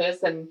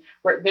subconscious and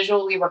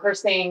visually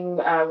rehearsing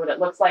what it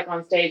looks like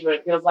on stage, what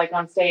it feels like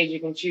on stage. You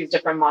can choose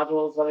different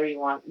modules, whether you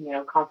want,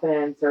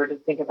 confidence or to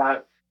think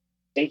about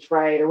stage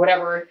fright or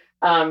whatever.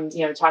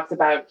 Talks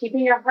about keeping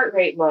your heart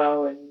rate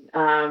low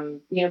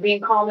and,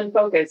 being calm and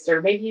focused,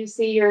 or maybe you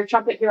see your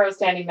trumpet hero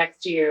standing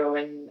next to you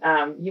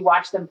and you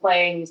watch them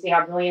play and you see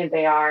how brilliant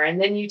they are.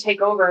 And then you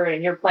take over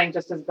and you're playing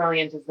just as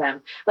brilliant as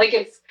them. Like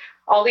it's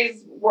all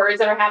these words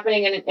that are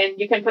happening and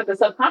you can put the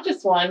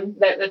subconscious one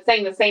that's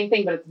saying the same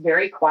thing, but it's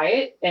very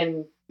quiet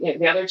and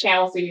the other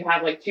channel. So you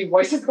have like two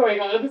voices going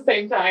on at the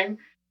same time.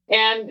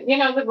 And,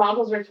 the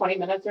modules are 20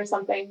 minutes or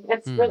something.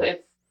 It's really,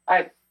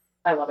 I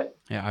love it.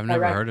 Yeah. I've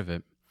never heard of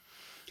it.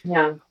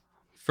 Yeah.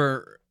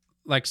 For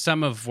like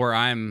some of where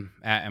I'm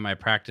at in my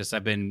practice, I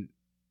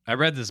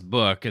read this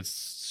book. It's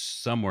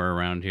somewhere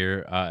around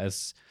here.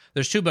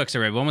 There's two books I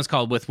read. One was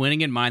called With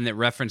Winning in Mind that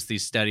referenced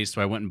these studies.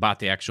 So I went and bought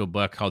the actual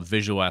book called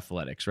Visual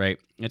Athletics, right?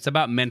 It's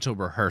about mental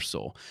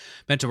rehearsal.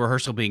 Mental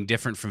rehearsal being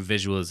different from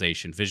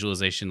visualization.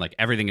 Visualization, like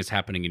everything is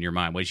happening in your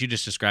mind. What you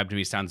just described to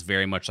me sounds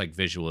very much like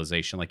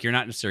visualization. Like you're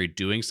not necessarily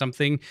doing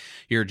something.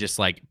 You're just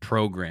like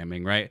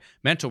programming, right?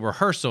 Mental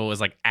rehearsal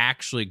is like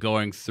actually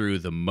going through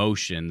the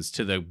motions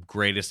to the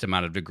greatest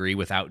amount of degree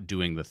without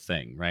doing the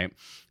thing, right?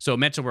 So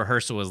mental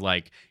rehearsal is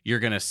like you're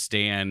going to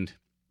stand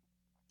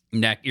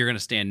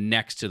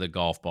next to the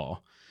golf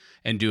ball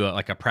and do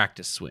like a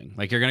practice swing.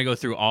 Like you're going to go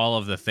through all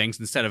of the things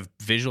instead of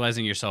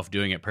visualizing yourself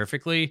doing it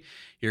perfectly.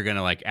 You're going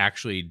to like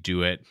actually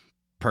do it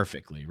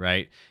perfectly,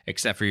 right?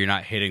 Except for you're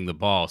not hitting the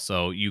ball.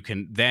 So you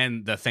can,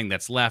 then the thing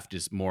that's left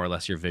is more or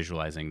less you're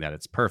visualizing that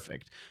it's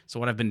perfect. So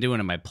what I've been doing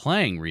in my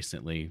playing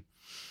recently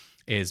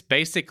is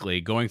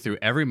basically going through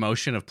every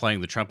motion of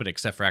playing the trumpet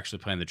except for actually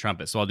playing the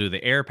trumpet. So I'll do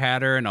the air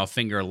pattern, I'll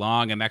finger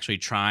along. I'm actually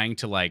trying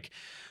to like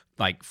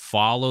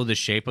follow the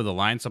shape of the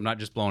line. So I'm not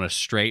just blowing a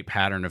straight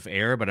pattern of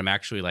air, but I'm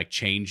actually like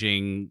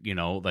changing,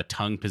 the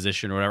tongue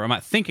position or whatever. I'm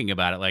not thinking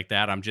about it like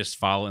that. I'm just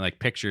following like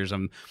pictures.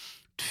 I'm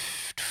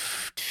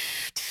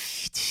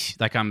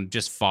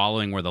just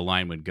following where the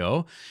line would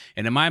go.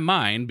 And in my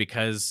mind,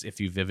 because if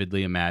you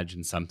vividly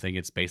imagine something,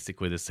 it's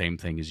basically the same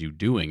thing as you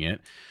doing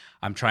it.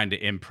 I'm trying to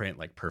imprint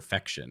like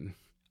perfection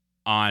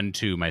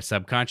onto my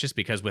subconscious,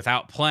 because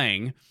without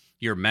playing,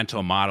 your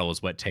mental model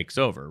is what takes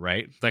over,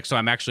 right? Like,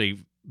 so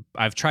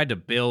I've tried to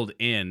build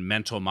in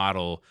mental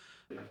model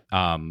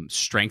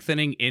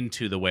strengthening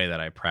into the way that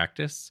I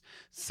practice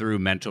through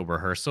mental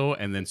rehearsal.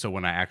 And then so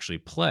when I actually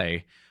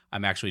play,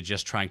 I'm actually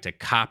just trying to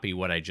copy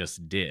what I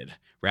just did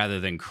rather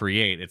than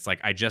create. It's like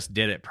I just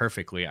did it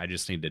perfectly. I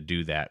just need to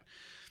do that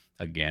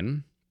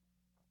again.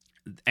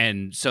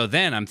 And so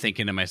then I'm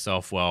thinking to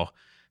myself, well,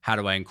 how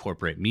do I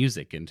incorporate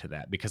music into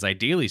that? Because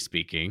ideally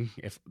speaking,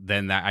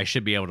 I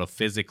should be able to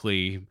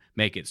physically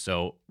make it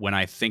so when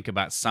I think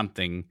about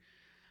something,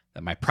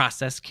 that my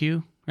process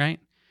cue, right,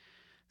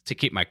 to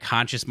keep my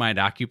conscious mind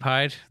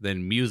occupied,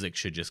 then music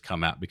should just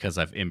come out because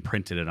I've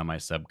imprinted it on my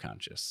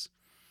subconscious.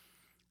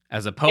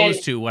 As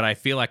opposed to what I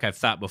feel like I've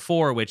thought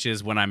before, which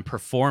is when I'm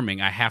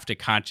performing, I have to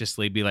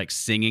consciously be like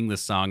singing the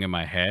song in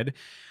my head.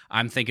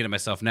 I'm thinking to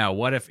myself now,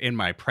 what if in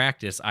my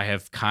practice I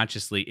have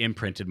consciously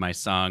imprinted my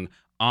song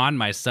on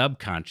my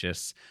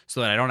subconscious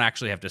so that I don't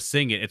actually have to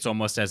sing it? It's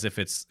almost as if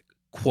it's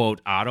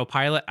quote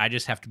autopilot. I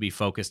just have to be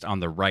focused on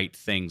the right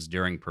things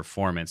during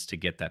performance to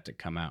get that to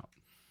come out.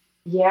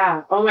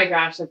 Yeah. Oh my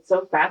gosh, that's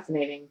so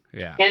fascinating.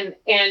 Yeah. And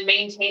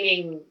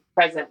maintaining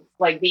presence,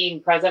 like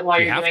being present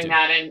while you're doing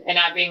that and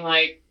not being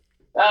like,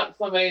 oh,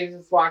 somebody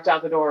just walked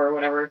out the door or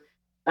whatever.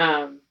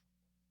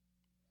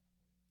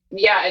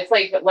 Yeah, it's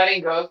like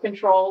letting go of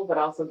control, but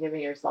also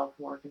giving yourself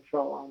more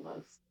control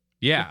almost.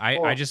 Yeah,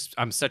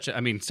 I'm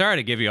sorry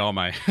to give you all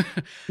my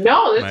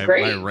no, that's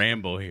great. My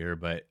ramble here,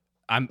 but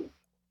I'm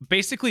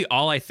basically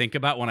all I think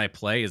about when I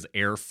play is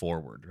air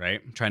forward,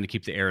 right? I'm trying to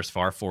keep the air as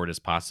far forward as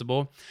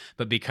possible.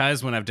 But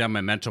because when I've done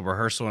my mental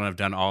rehearsal and I've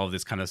done all of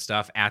this kind of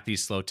stuff at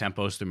these slow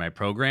tempos through my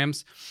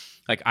programs,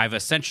 like I've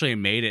essentially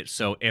made it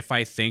so if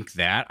I think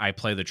that, I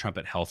play the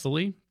trumpet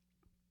healthily,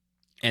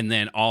 and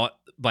then all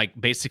like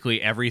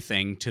basically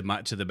everything to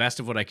the best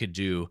of what I could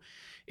do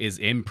is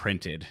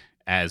imprinted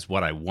as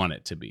what I want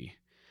it to be.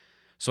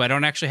 So I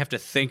don't actually have to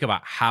think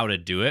about how to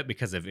do it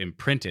because I've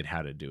imprinted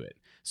how to do it.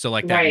 So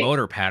like that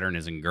motor pattern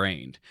is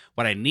ingrained.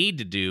 What I need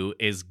to do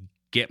is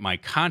get my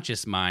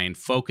conscious mind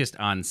focused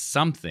on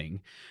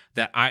something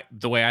that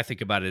the way I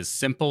think about it is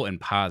simple and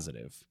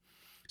positive,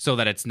 so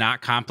that it's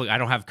not complex. I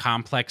don't have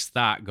complex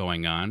thought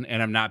going on,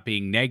 and I'm not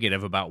being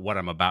negative about what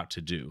I'm about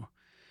to do.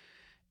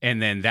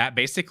 And then that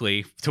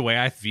basically, the way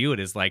I view it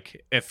is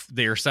like, if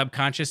your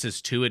subconscious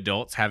is two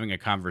adults having a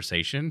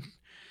conversation,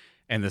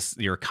 and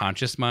your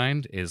conscious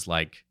mind is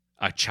like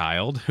a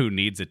child who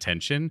needs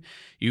attention,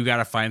 you got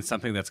to find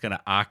something that's going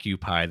to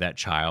occupy that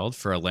child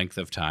for a length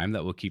of time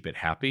that will keep it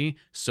happy,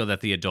 so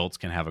that the adults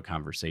can have a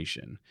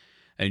conversation.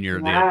 And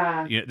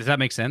does that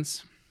make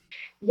sense?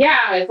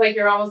 Yeah, it's like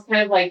you're almost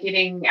kind of like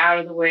getting out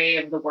of the way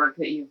of the work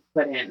that you've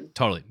put in.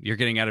 Totally. You're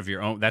getting out of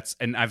your own.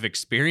 And I've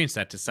experienced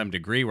that to some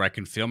degree, where I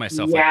can feel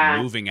myself like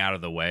moving out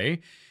of the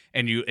way.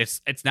 And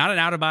it's not an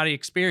out of body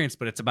experience,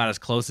 but it's about as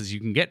close as you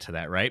can get to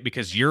that, right?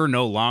 Because you're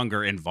no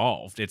longer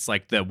involved. It's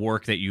like the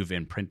work that you've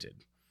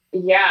imprinted.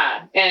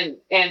 Yeah.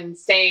 And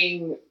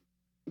staying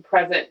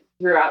present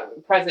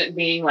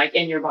being like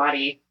in your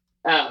body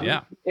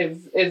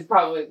is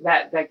probably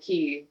that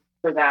key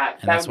for that.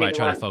 And that's why I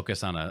try to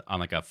focus on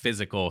like a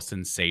physical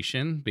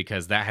sensation,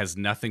 because that has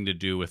nothing to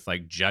do with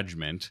like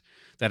judgment.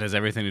 That has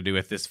everything to do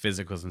with this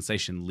physical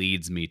sensation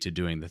leads me to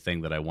doing the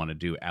thing that I want to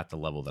do at the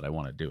level that I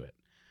want to do it.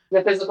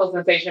 The physical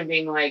sensation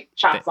being like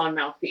chops on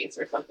mouthpiece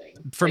or something.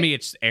 For me,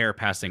 it's air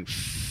passing.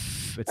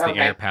 It's the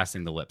air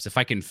passing the lips. If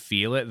I can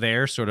feel it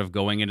there sort of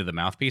going into the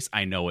mouthpiece,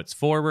 I know it's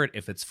forward.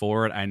 If it's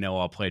forward, I know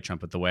I'll play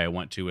trumpet the way I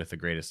want to with the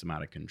greatest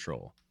amount of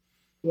control.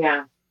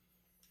 Yeah.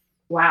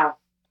 Wow.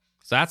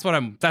 So this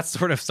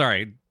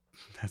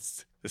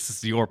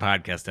is your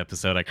podcast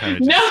episode. I kind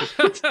of just,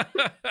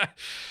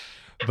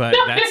 but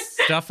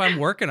that's stuff I'm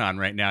working on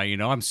right now. You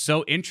know, I'm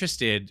so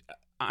interested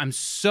in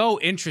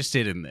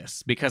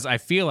this because I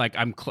feel like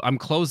I'm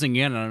closing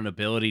in on an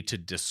ability to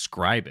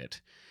describe it.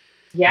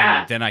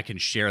 Yeah. And then I can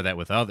share that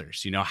with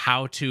others, you know,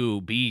 how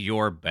to be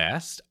your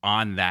best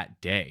on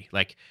that day.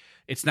 Like,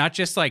 it's not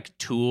just like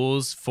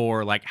tools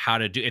for like how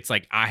to do, it's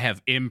like I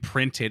have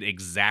imprinted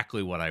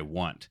exactly what I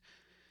want.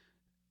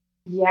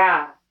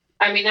 Yeah.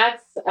 I mean,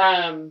 that's,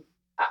 I'm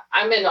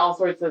in all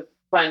sorts of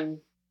fun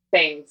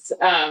things.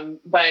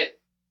 But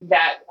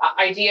that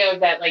idea of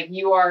that, like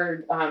you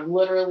are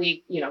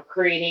literally, you know,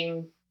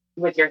 creating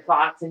with your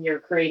thoughts and you're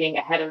creating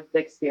ahead of the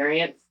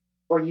experience,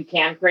 or you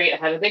can create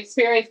ahead of the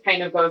experience,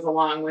 kind of goes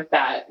along with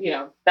that. You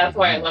know, that's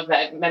why I love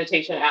that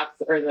meditation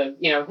apps or the,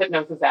 you know,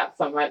 hypnosis app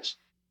so much.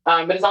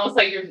 But it's almost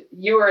like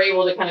you were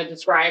able to kind of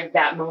describe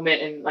that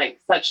moment in like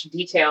such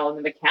detail and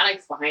the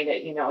mechanics behind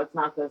it. You know, it's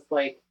not this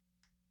like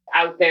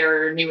out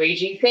there new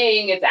agey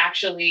thing. It's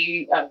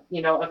actually,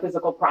 you know, a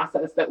physical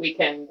process that we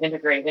can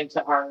integrate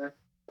into our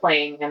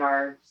playing and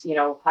our, you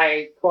know,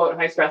 high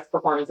stress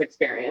performance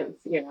experience,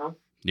 you know,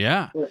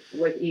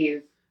 with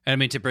ease. And I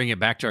mean, to bring it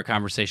back to our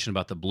conversation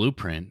about the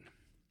blueprint.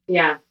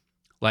 Yeah.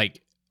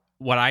 Like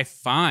what I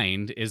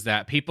find is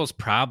that people's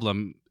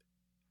problem,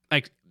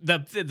 like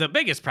the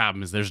biggest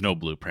problem is there's no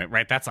blueprint,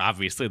 right? That's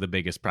obviously the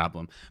biggest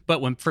problem.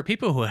 But for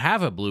people who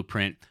have a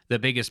blueprint, the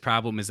biggest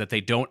problem is that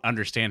they don't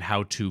understand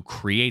how to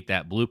create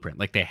that blueprint.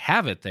 Like they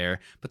have it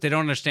there, but they don't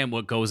understand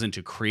what goes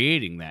into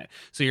creating that.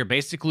 So you're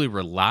basically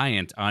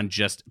reliant on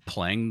just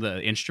playing the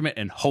instrument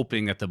and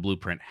hoping that the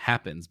blueprint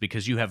happens,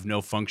 because you have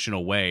no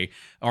functional way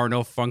or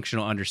no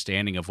functional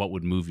understanding of what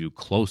would move you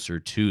closer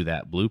to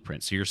that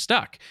blueprint. So you're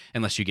stuck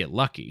unless you get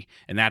lucky.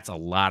 And that's a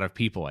lot of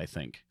people, I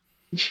think.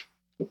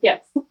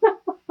 Yes.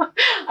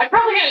 I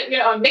probably had, you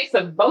know, a mix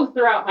of both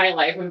throughout my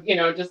life of, you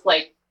know, just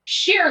like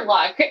sheer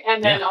luck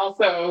and then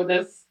also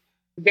this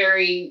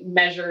very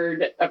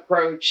measured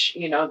approach,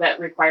 you know, that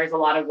requires a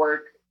lot of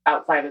work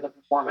outside of the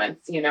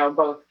performance, you know,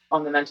 both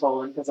on the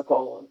mental and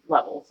physical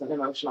levels and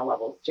emotional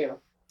levels too.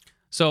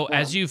 So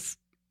as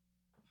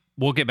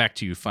we'll get back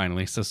to you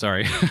finally. So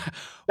sorry.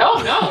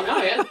 No,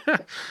 yeah.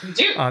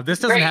 Dude, this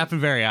doesn't happen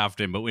very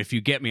often, but if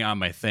you get me on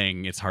my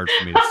thing, it's hard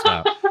for me to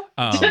stop.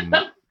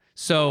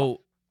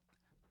 So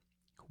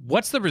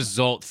what's the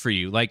result for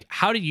you? Like,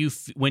 how do you,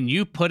 when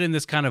you put in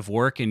this kind of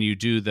work and you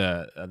do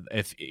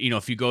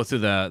if you go through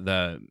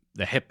the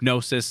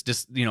hypnosis,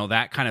 just, you know,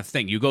 that kind of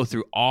thing, you go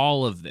through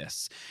all of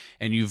this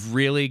and you've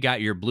really got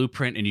your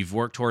blueprint and you've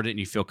worked toward it and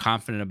you feel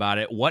confident about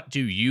it. What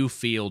do you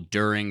feel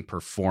during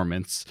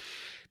performance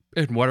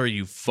and what are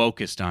you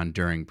focused on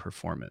during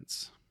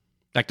performance?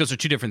 Like, those are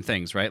two different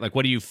things, right? Like,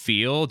 what do you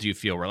feel? Do you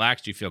feel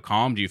relaxed? Do you feel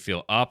calm? Do you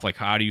feel up? Like,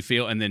 how do you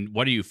feel? And then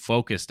what are you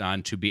focused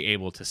on to be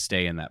able to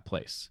stay in that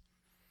place?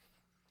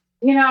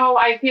 You know,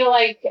 I feel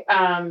like,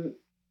 at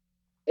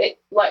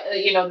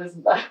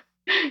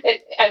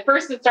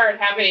first it started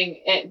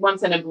happening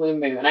once in a blue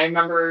moon. I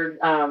remember,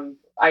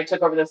 I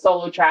took over the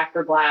solo track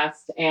for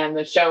Blast and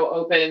the show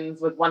opens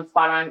with one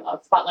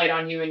spotlight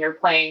on you and you're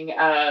playing,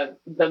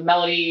 the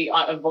melody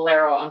of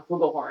Bolero on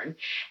flugelhorn.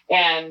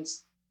 And,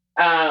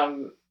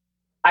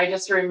 I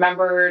just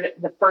remembered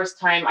the first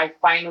time I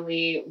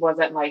finally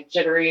wasn't like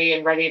jittery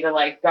and ready to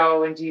like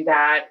go and do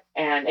that.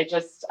 And I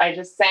just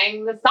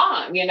sang the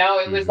song, you know,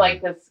 it was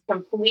like this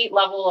complete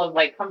level of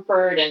like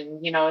comfort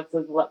and, you know, it's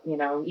a, you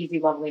know, easy,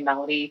 lovely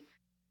melody,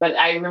 but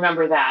I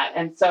remember that.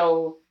 And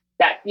so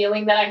that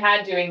feeling that I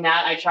had doing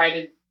that, I try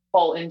to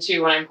pull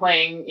into when I'm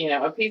playing,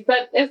 a piece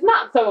that is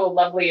not so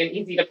lovely and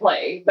easy to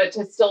play, but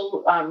to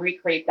still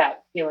recreate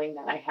that feeling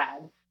that I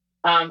had.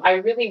 I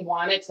really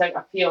want it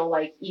to feel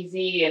like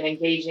easy and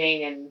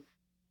engaging and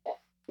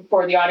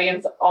for the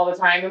audience all the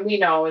time. And we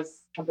know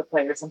as trumpet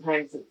players,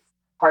 sometimes it's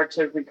hard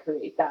to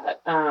recreate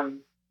that.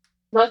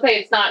 Let's say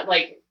it's not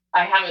like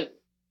I haven't,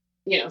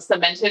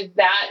 cemented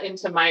that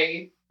into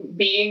my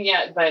being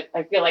yet, but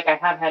I feel like I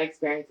have had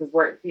experiences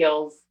where it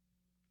feels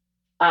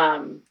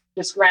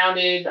just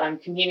grounded. I'm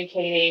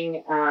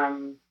communicating.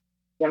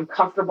 I'm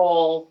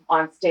comfortable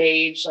on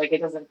stage. Like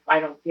I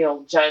don't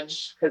feel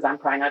judged because I'm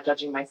probably not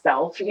judging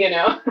myself,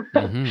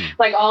 Mm-hmm.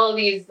 like all of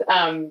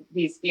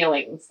these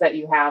feelings that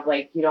you have,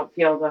 like you don't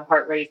feel the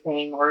heart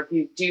racing, or if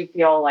you do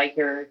feel like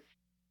your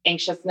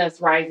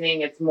anxiousness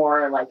rising, it's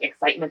more like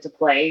excitement to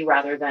play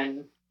rather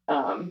than,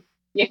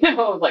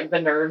 like the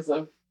nerves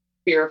of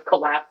fear of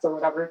collapse or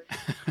whatever.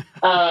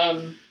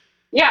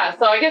 Yeah,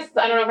 so I guess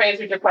I don't know if I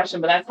answered your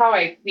question, but that's how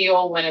I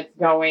feel when it's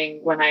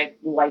going, when I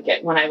like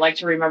it, when I like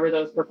to remember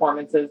those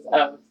performances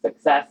of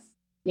success,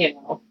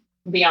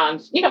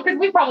 beyond, because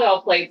we probably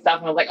all played stuff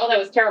and was like, oh, that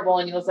was terrible.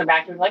 And you listen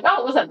back to it like,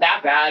 oh, it wasn't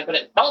that bad, but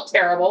it felt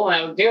terrible when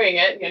I was doing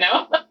it,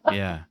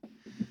 Yeah.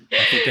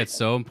 I think that's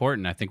so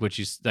important. I think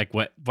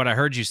what I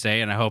heard you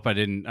say, and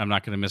I'm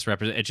not going to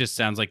misrepresent, it just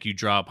sounds like you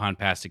draw upon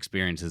past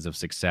experiences of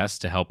success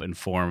to help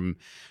inform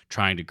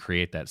trying to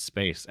create that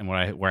space. And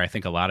where I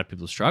think a lot of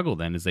people struggle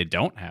then is they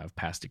don't have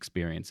past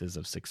experiences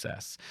of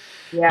success.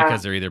 Yeah.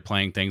 Because they're either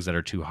playing things that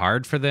are too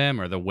hard for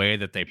them, or the way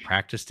that they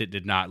practiced it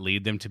did not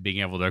lead them to being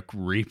able to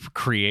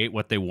recreate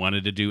what they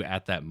wanted to do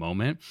at that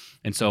moment.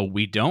 And so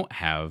we don't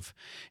have,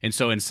 and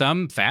so in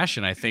some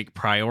fashion, I think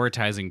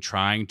prioritizing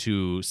trying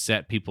to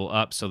set people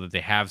up so that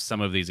they have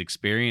some of these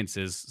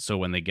experiences, so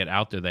when they get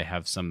out there, they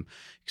have some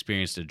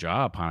experience to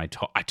draw upon.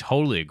 I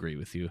totally agree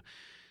with you.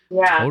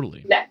 Yeah,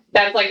 totally.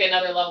 That's like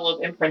another level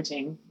of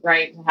imprinting,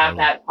 right? To have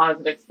that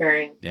positive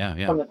experience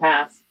from the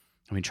past.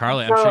 I mean,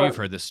 Charlie, I'm sure you've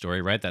heard this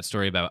story, right? That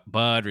story about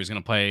Bud, where he's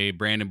going to play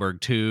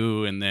Brandenburg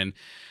 2, and then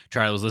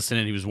Charlie was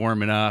listening, he was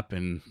warming up,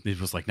 and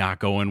it was like not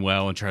going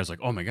well, and Charlie's like,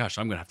 oh my gosh,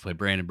 I'm going to have to play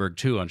Brandenburg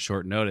 2 on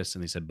short notice,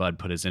 and he said Bud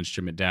put his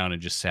instrument down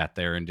and just sat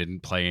there and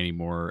didn't play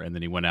anymore, and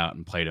then he went out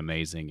and played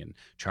amazing, and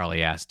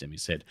Charlie asked him, he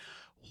said,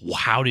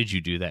 how did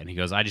you do that? And he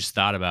goes, I just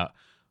thought about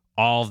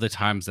all the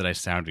times that I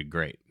sounded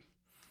great.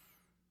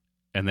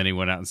 And then he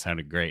went out and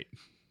sounded great.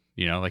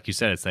 Like you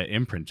said, it's that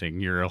imprinting.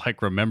 You're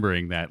like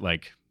remembering that,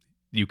 like,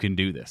 you can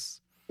do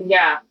this.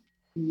 Yeah.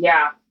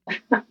 Yeah.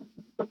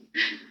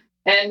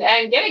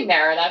 and getting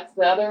there, that's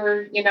the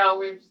other,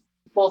 we're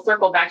full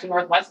circle back to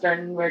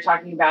Northwestern. We're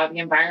talking about the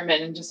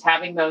environment and just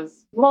having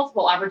those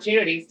multiple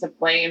opportunities to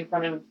play in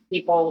front of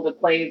people, to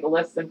play the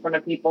lists in front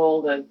of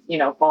people, to,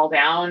 fall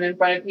down in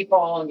front of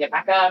people and get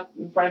back up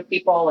in front of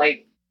people.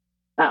 Like,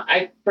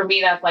 for me,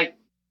 that's like,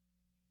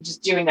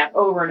 just doing that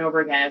over and over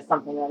again is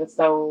something that is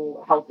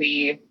so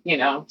healthy, in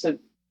the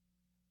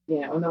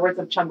words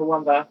of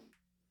Chumbawamba,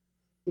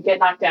 you get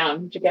knocked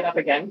down, you get up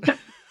again.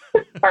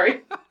 Sorry.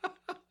 Did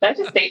I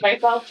just state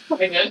myself? I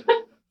did.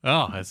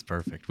 Oh, that's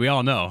perfect. We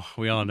all know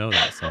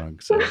that song.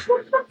 So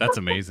that's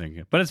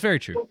amazing. But it's very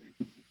true.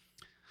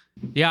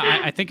 Yeah,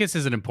 I think this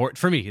is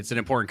for me, it's an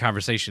important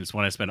conversation. It's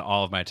one I spend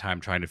all of my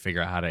time trying to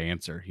figure out how to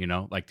answer,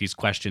 like these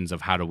questions of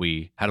how do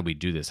we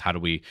do this? How do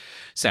we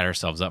set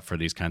ourselves up for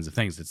these kinds of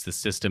things? It's the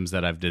systems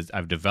that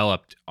I've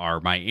developed are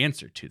my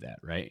answer to that,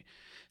 right?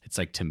 It's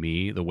like, to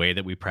me, the way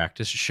that we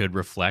practice should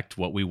reflect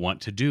what we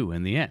want to do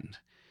in the end.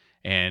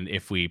 And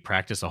if we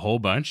practice a whole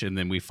bunch and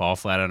then we fall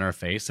flat on our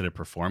face at a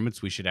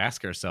performance, we should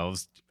ask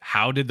ourselves,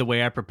 how did the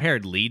way I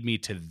prepared lead me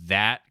to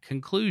that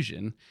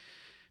conclusion?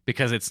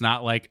 Because it's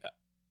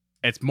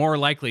more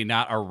likely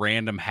not a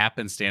random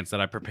happenstance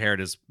that I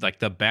prepared as like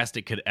the best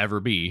it could ever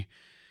be,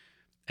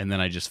 and then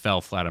I just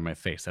fell flat on my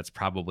face. That's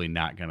probably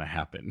not going to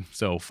happen.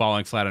 So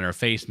falling flat on our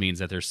face means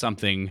that there's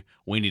something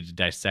we need to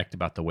dissect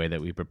about the way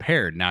that we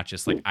prepared, not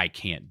just like, I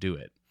can't do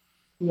it.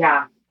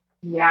 Yeah.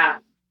 Yeah.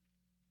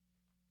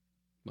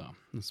 Well,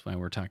 that's why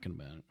we're talking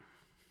about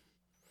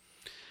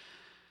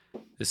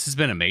it. This has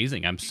been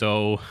amazing. I'm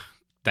so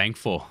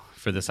thankful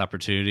for this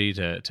opportunity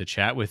to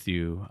chat with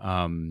you.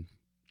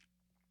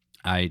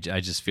 I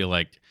just feel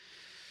like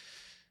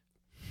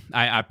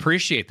I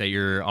appreciate that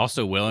you're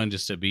also willing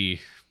just to be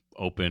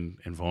open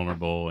and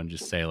vulnerable and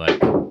just say,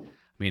 like, I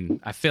mean,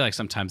 I feel like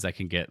sometimes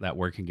that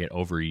word can get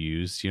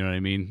overused, you know what I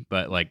mean?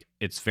 But like,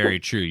 it's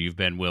very true. You've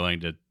been willing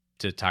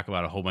to talk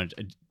about a whole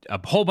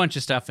bunch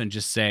of stuff and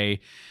just say,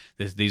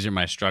 these are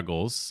my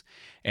struggles.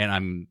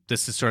 And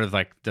this is sort of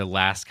like the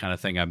last kind of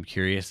thing I'm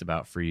curious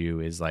about for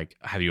you is like,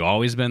 have you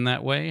always been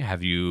that way?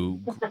 Have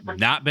you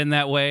not been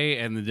that way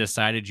and then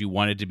decided you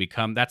wanted to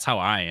become? That's how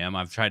I am.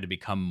 I've tried to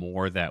become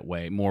more that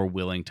way, more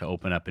willing to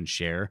open up and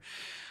share.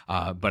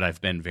 But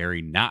I've been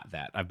very not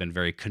that. I've been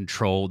very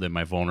controlled in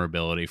my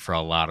vulnerability for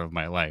a lot of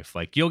my life.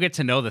 Like, you'll get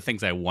to know the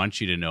things I want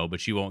you to know,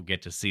 but you won't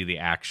get to see the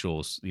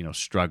actual,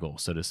 struggle,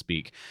 so to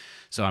speak.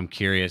 So I'm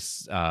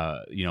curious,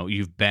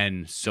 you've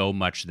been so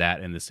much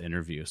that in this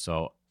interview.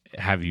 So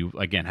have you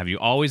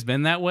always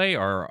been that way,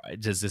 or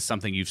is this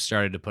something you've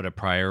started to put a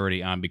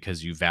priority on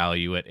because you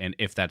value it? And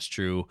if that's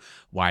true,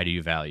 why do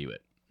you value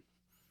it?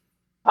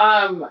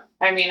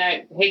 I mean,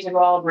 I hate to go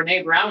all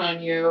Brene Brown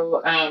on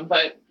you,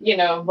 but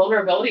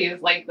vulnerability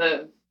is like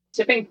the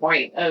tipping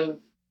point of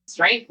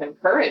strength and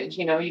courage.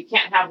 You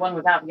can't have one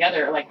without the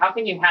other. Like, how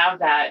can you have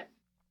that?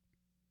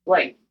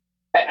 Like,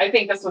 I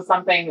think this was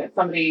something that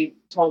somebody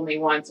told me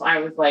once when I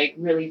was like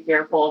really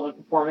fearful of a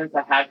performance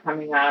I had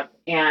coming up.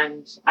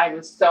 And I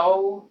was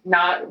so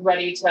not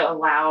ready to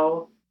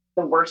allow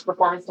the worst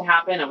performance to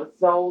happen. I was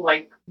so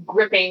like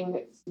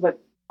gripping with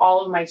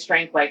all of my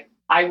strength, like,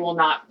 I will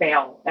not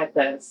fail at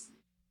this.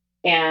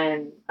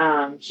 And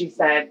she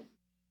said,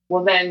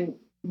 well, then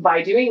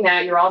by doing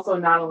that, you're also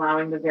not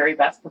allowing the very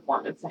best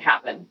performance to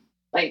happen.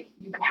 Like,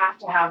 you have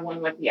to have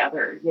one with the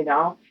other,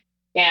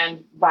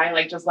 And by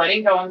like just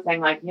letting go and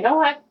saying like, you know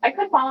what, I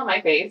could fall on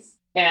my face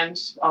and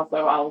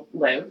also I'll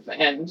live.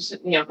 And,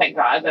 thank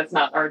God that's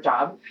not our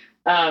job.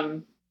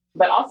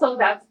 But also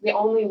that's the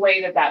only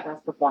way that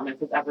best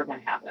performance is ever going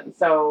to happen.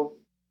 So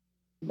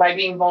by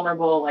being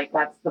vulnerable, like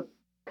that's the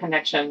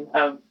connection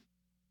of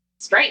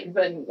strength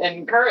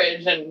and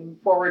courage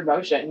and forward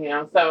motion,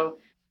 So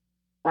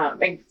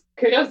and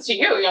kudos to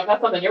you. If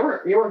that's something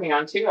you're working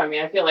on too. I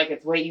mean, I feel like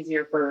it's way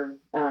easier for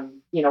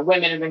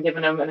women have been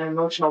given an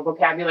emotional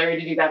vocabulary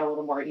to do that a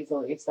little more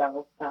easily.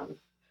 So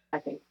I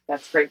think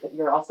that's great that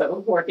you're also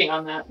working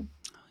on that.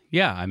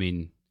 Yeah, I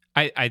mean,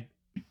 I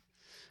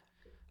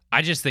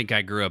just think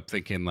I grew up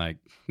thinking like,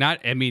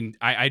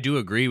 I do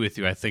agree with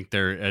you. I think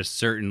there is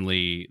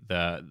certainly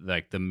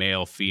the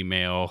male,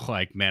 female,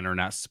 like men are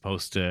not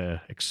supposed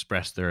to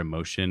express their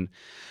emotion.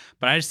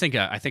 But I just think,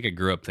 I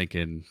grew up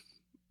thinking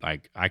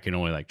like, I can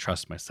only like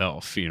trust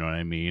myself, you know what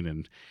I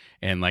mean?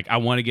 And like, I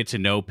want to get to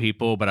know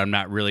people, but I'm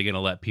not really going to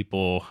let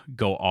people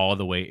go all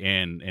the way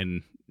in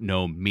and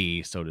know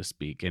me, so to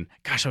speak. And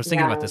gosh, I was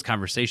thinking about this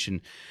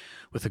conversation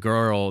with a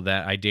girl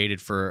that I dated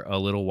for a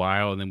little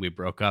while, and then we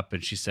broke up,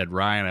 and she said,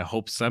 Ryan, I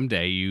hope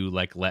someday you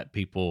like let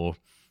people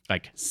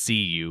like see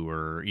you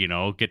or,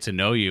 get to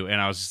know you. And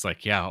I was just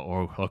like, yeah,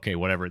 or okay,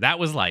 whatever. That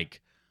was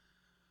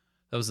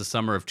the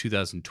summer of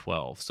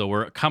 2012. So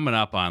we're coming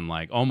up on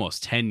like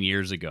almost 10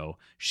 years ago.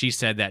 She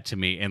said that to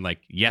me. And like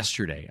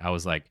yesterday, I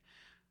was like,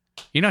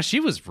 she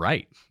was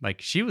right.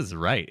 Like, she was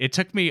right. It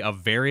took me a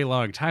very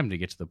long time to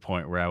get to the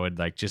point where I would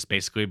like just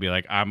basically be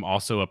like, I'm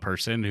also a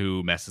person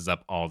who messes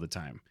up all the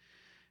time.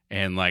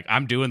 And like,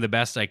 I'm doing the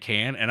best I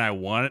can and I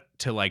want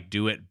to like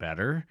do it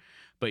better.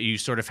 But you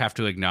sort of have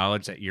to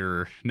acknowledge that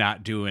you're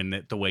not doing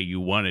it the way you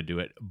want to do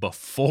it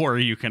before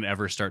you can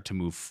ever start to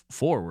move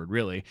forward,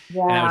 really.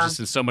 Yeah. And I was just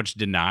in so much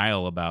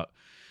denial about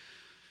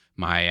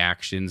my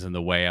actions and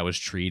the way I was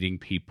treating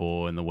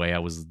people and the way I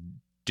was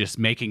just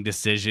making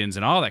decisions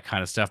and all that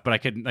kind of stuff. But I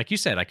could, like you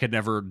said, I could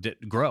never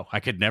grow. I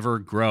could never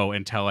grow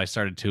until I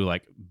started to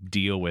like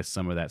deal with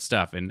some of that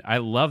stuff. And I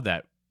love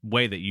that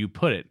way that you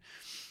put it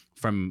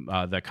from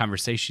the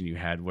conversation you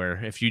had,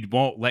 where if you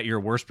won't let your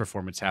worst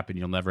performance happen,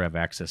 you'll never have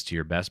access to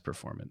your best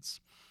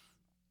performance.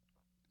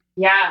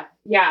 Yeah.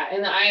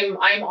 And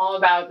I'm all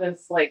about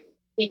this, like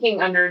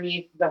peeking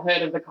underneath the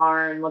hood of the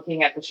car and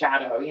looking at the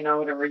shadow,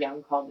 whatever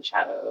Jung called the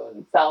shadow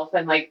itself.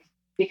 And like,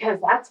 because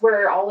that's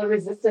where all the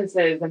resistance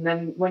is. And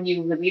then when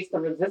you release the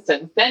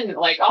resistance, then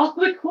like all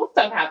the cool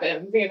stuff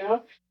happens,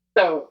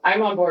 So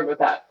I'm on board with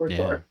that for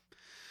sure.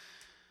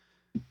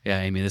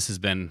 Yeah, Amy, this has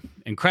been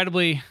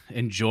incredibly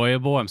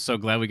enjoyable. I'm so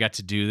glad we got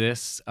to do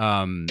this.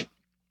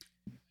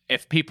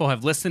 If people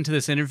have listened to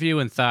this interview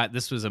and thought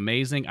this was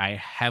amazing, I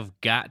have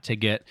got to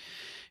get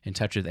in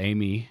touch with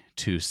Amy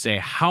to say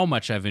how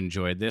much I've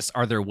enjoyed this.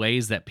 Are there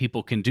ways that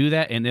people can do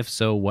that? And if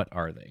so, what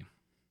are they?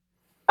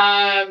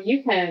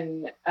 You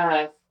can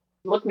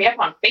look me up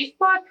on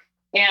Facebook,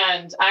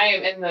 and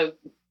I am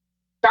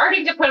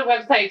starting to put a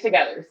website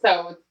together,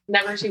 so it's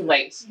never too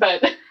late.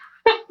 But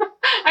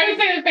I would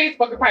say that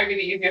Facebook would probably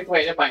be the easiest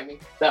way to find me.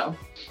 So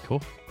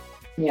cool.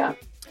 Yeah.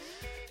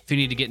 If you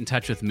need to get in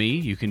touch with me,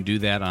 you can do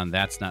that on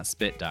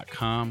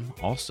that'snotspit.com.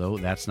 Also,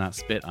 That's Not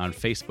Spit on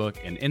Facebook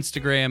and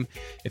Instagram.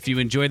 If you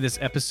enjoyed this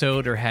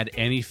episode or had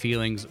any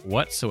feelings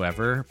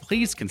whatsoever,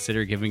 please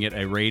consider giving it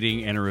a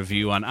rating and a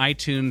review on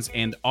iTunes.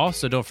 And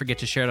also, don't forget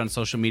to share it on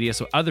social media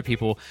so other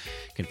people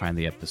can find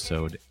the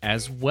episode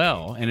as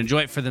well and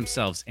enjoy it for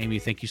themselves. Amy,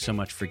 thank you so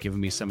much for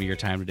giving me some of your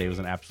time today. It was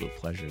an absolute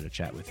pleasure to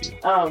chat with you.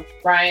 Oh,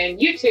 Brian,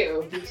 you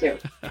too. You too.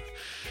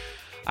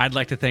 I'd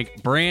like to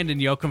thank Brandon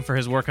Yoakum for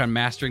his work on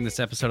mastering this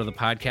episode of the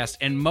podcast.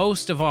 And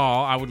most of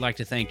all, I would like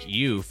to thank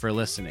you for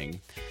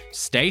listening.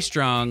 Stay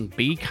strong,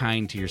 be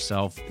kind to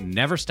yourself,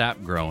 never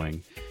stop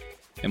growing,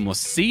 and we'll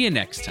see you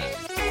next time.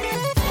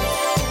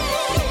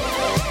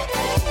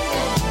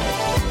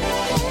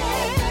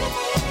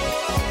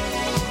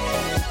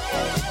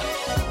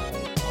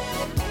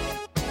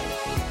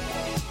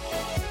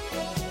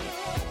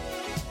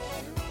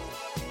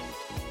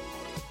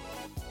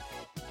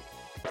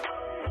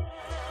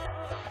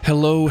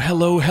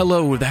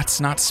 Hello,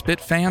 That's Not Spit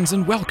fans,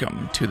 and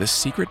welcome to the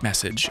secret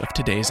message of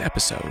today's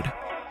episode.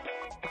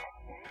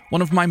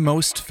 One of my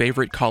most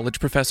favorite college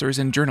professors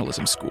in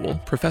journalism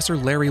school, Professor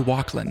Larry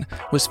Wachlin,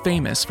 was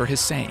famous for his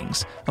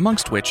sayings,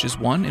 amongst which is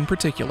one in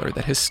particular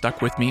that has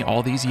stuck with me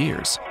all these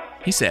years.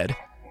 He said,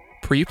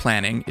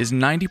 "Pre-planning is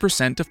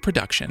 90% of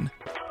production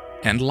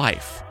and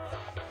life."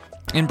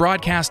 In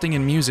broadcasting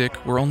and music,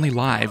 we're only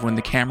live when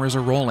the cameras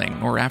are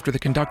rolling or after the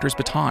conductor's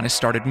baton has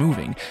started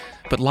moving,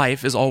 but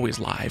life is always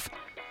live.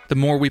 The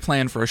more we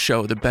plan for a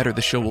show, the better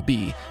the show will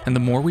be, and the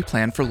more we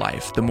plan for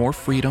life, the more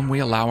freedom we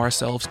allow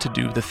ourselves to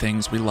do the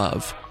things we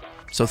love.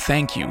 So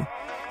thank you,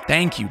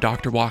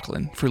 Dr.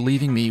 Wachlin, for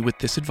leaving me with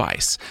this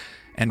advice.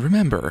 And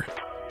remember,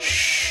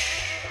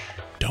 shh,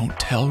 don't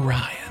tell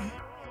Ryan.